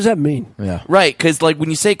What does that mean? Yeah. right because like when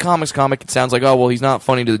you say comic, it sounds like, oh well, he's not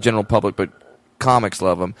funny to the general public, but comics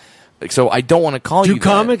love him. Like, so I don't want to call you. Do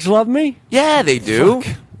comics love me? Yeah, they do.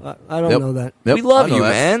 I don't Yep. know that. Yep, We love I know you, that.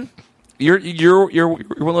 man. You're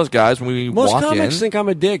one of those guys when we Most walk comics in. think I'm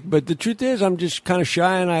a dick, but the truth is, I'm just kind of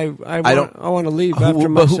shy, and I don't- want to leave after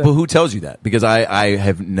my But set. who tells you that? Because I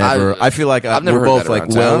have never. I feel like I've never we're heard both that like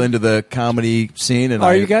around well town. into the comedy scene. And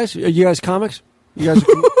Are you guys? Are you guys comics? You guys?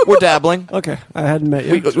 We're dabbling. Okay, I hadn't met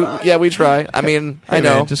you. Yeah, we try. I mean, I Hey,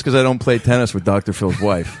 know. man, just because I don't play tennis with Dr. Phil's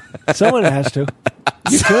wife. Someone has to.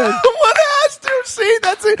 You could. What has to? See,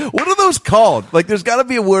 that's it. What are those called? Like, there's got to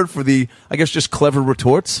be a word for the, I guess, just clever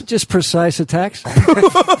retorts. Just precise attacks.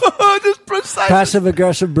 Just precise. Passive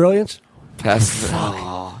aggressive brilliance.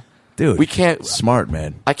 Dude, We can't. Smart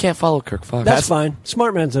man. I can't follow Kirk Fox. That's fine.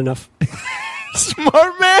 Smart man's enough.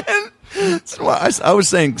 Smart man. I was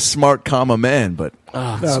saying smart, comma man, but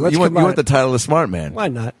No, let's you want combine. the title of smart man. Why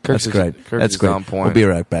not? That's great. Kirk That's is great. on point. We'll be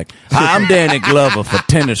right back. Hi, I'm Danny Glover for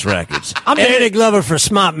Tennis Rackets. I'm Danny Glover for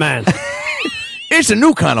Smart Man. It's a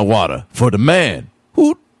new kind of water for the man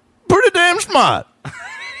who pretty damn smart.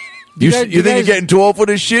 You guys- think you guys- you're getting too old for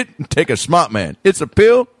this shit? Take a smart man. It's a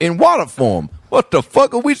pill in water form. What the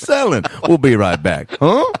fuck are we selling? We'll be right back.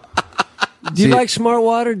 Huh? Do you See- like Smart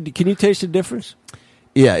Water? Can you taste the difference?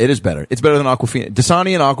 Yeah, it is better. It's better than Aquafina.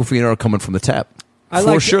 Dasani and Aquafina are coming from the tap.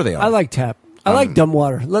 For sure they are. I like tap. I like dumb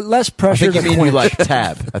water. Less I pressure. think you to mean you quench. like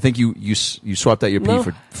tab. I think you swapped out your P No.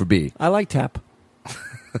 for B. I like tap.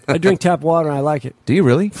 I drink tap water and I like it. Do you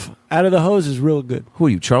really? Out of the hose is real good. Who are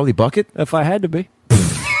you, Charlie Bucket? If I had to be.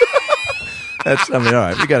 That's. I mean, all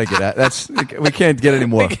right. We got to get at. That's. We can't get any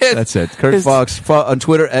more. can't. That's it. Kirk Is- Fox on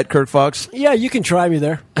Twitter at Kirk Fox, Yeah, you can try me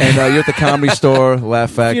there. and you're at the Comedy Store,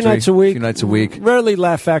 Laugh A Factory. few nights a week. Few nights a week. Rarely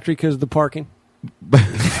Laugh Factory because of the parking.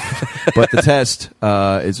 But the test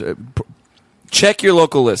is Check your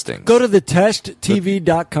local listings. Go to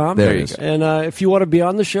thetesttv.com. There you go. And if you want to be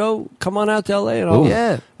on the show, come on out to LA,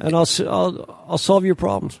 and I'll solve your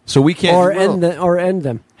problems. So we can't end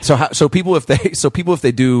them. So people if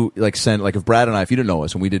they do like send like if Brad and I, if you didn't know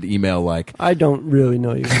us and we did email like I don't really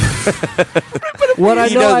know you. What I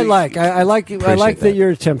know, I like that you're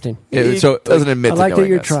attempting. so doesn't admit I to like that knowing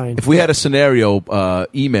you're us. trying. if we had a scenario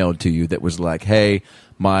emailed to you that was like, hey,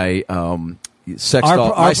 my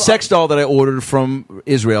sex doll that I ordered from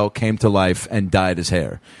Israel came to life and dyed his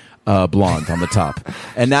hair blonde on the top,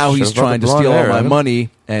 and now he's Should've brought trying the to blonde steal all hair, my Adam. money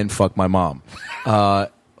and fuck my mom.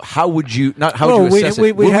 How would you not? How Well, would you assess it?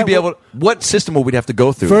 we Would we have- be able? What system would we have to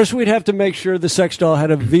go through? First, we'd have to make sure the sex doll had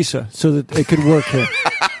a visa so that it could work here.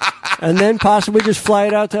 And then possibly just fly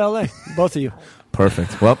it out to LA, both of you.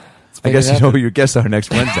 Perfect. Well, I make guess it you know who your guests are next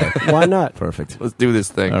Wednesday. Why not? Perfect. Let's do this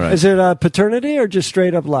thing. All right. Is it paternity or just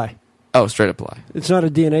straight up lie? Oh, straight up lie. It's not a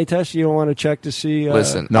DNA test? You don't want to check to see...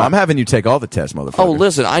 Listen. No, I'm having you take all the tests, motherfucker. Oh,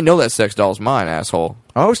 listen. I know that sex doll's mine, asshole.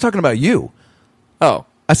 I was talking about you. Oh.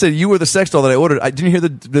 I said you were the sex doll that I ordered. I didn't hear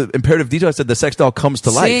the imperative detail. I said the sex doll comes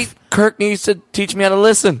to See, life. Kirk needs to teach me how to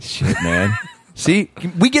listen. Shit, man. See,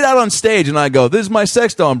 we get out on stage and I go, "This is my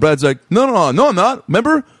sex doll," and Brad's like, "No, I'm not.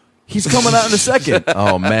 Remember, he's coming out in a second."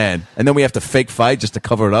 Oh man! And then we have to fake fight just to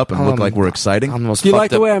cover it up and look like we're exciting. I'm the most Do you like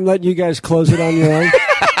fucked the up- way I'm letting you guys close it on your own?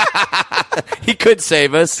 He could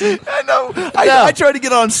save us. I know. I try to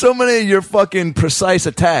get on so many of your fucking precise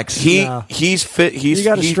attacks. He's fit. You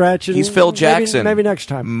gotta stretch and He's Phil maybe- Jackson. maybe next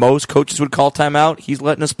time. Most coaches would call timeout. He's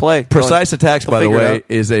letting us play. Precise Attacks, He'll by the figure it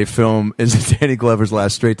way, is Danny Glover's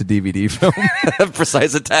last straight to DVD film. out.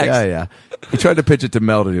 Precise Attacks. Yeah. He tried to pitch it to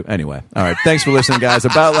Mel to do. Anyway, all right. Thanks for listening, guys.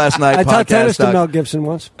 About Last Night I taught tennis to podcast. Mel Gibson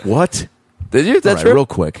once. What? Did you? All That's right, true. real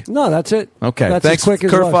quick. No, that's it. Okay. That's Thanks, as quick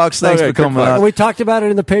as Kurt it was. Fox. Thanks Okay, for Kurt coming Fox. out. And we talked about it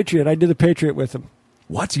in The Patriot. I did The Patriot with him.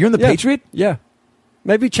 What? You're in the Yeah. Patriot? Yeah.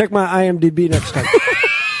 Maybe check my IMDb next time.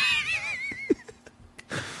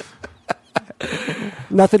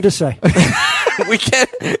 Nothing to say. We can't.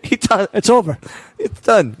 It's over. It's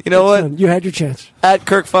done. You know what? You had your chance. At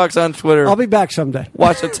Kirk Fox on Twitter. I'll be back someday.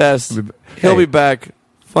 Watch the test. He'll be back.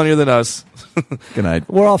 Funnier than us. Good night.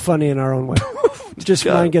 We're all funny in our own way. Just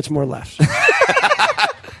God. mine gets more laughs.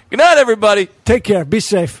 Good night, everybody. Take care. Be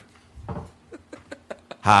safe.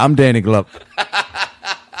 Hi, I'm Danny Glove.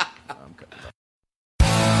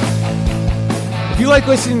 If you like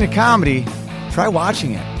listening to comedy, try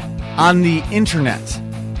watching it on the internet.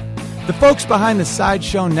 The folks behind the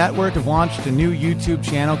Sideshow Network have launched a new YouTube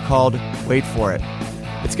channel called Wait For It.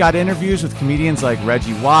 It's got interviews with comedians like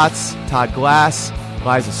Reggie Watts, Todd Glass,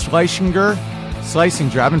 Liza Schlesinger.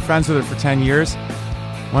 I've been friends with her for 10 years.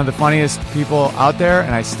 One of the funniest people out there,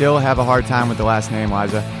 and I still have a hard time with the last name,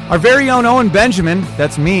 Liza. Our very own Owen Benjamin,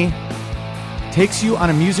 that's me, takes you on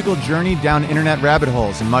a musical journey down internet rabbit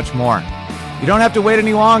holes and much more. You don't have to wait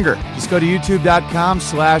any longer. Just go to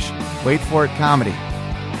youtube.com/waitforitcomedy.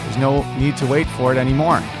 There's no need to wait for it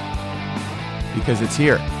anymore because it's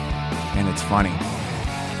here and it's funny.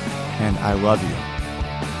 And I love you.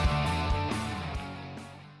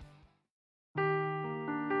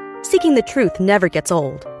 Seeking the truth never gets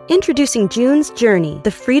old. Introducing June's Journey,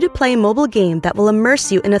 the free-to-play mobile game that will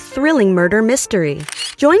immerse you in a thrilling murder mystery.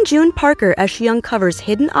 Join June Parker as she uncovers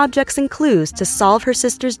hidden objects and clues to solve her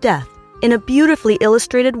sister's death in a beautifully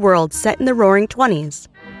illustrated world set in the Roaring '20s.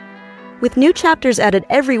 With new chapters added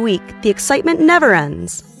every week, the excitement never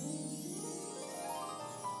ends.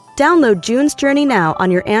 Download June's Journey now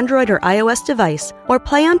on your Android or iOS device or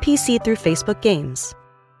play on PC through Facebook Games.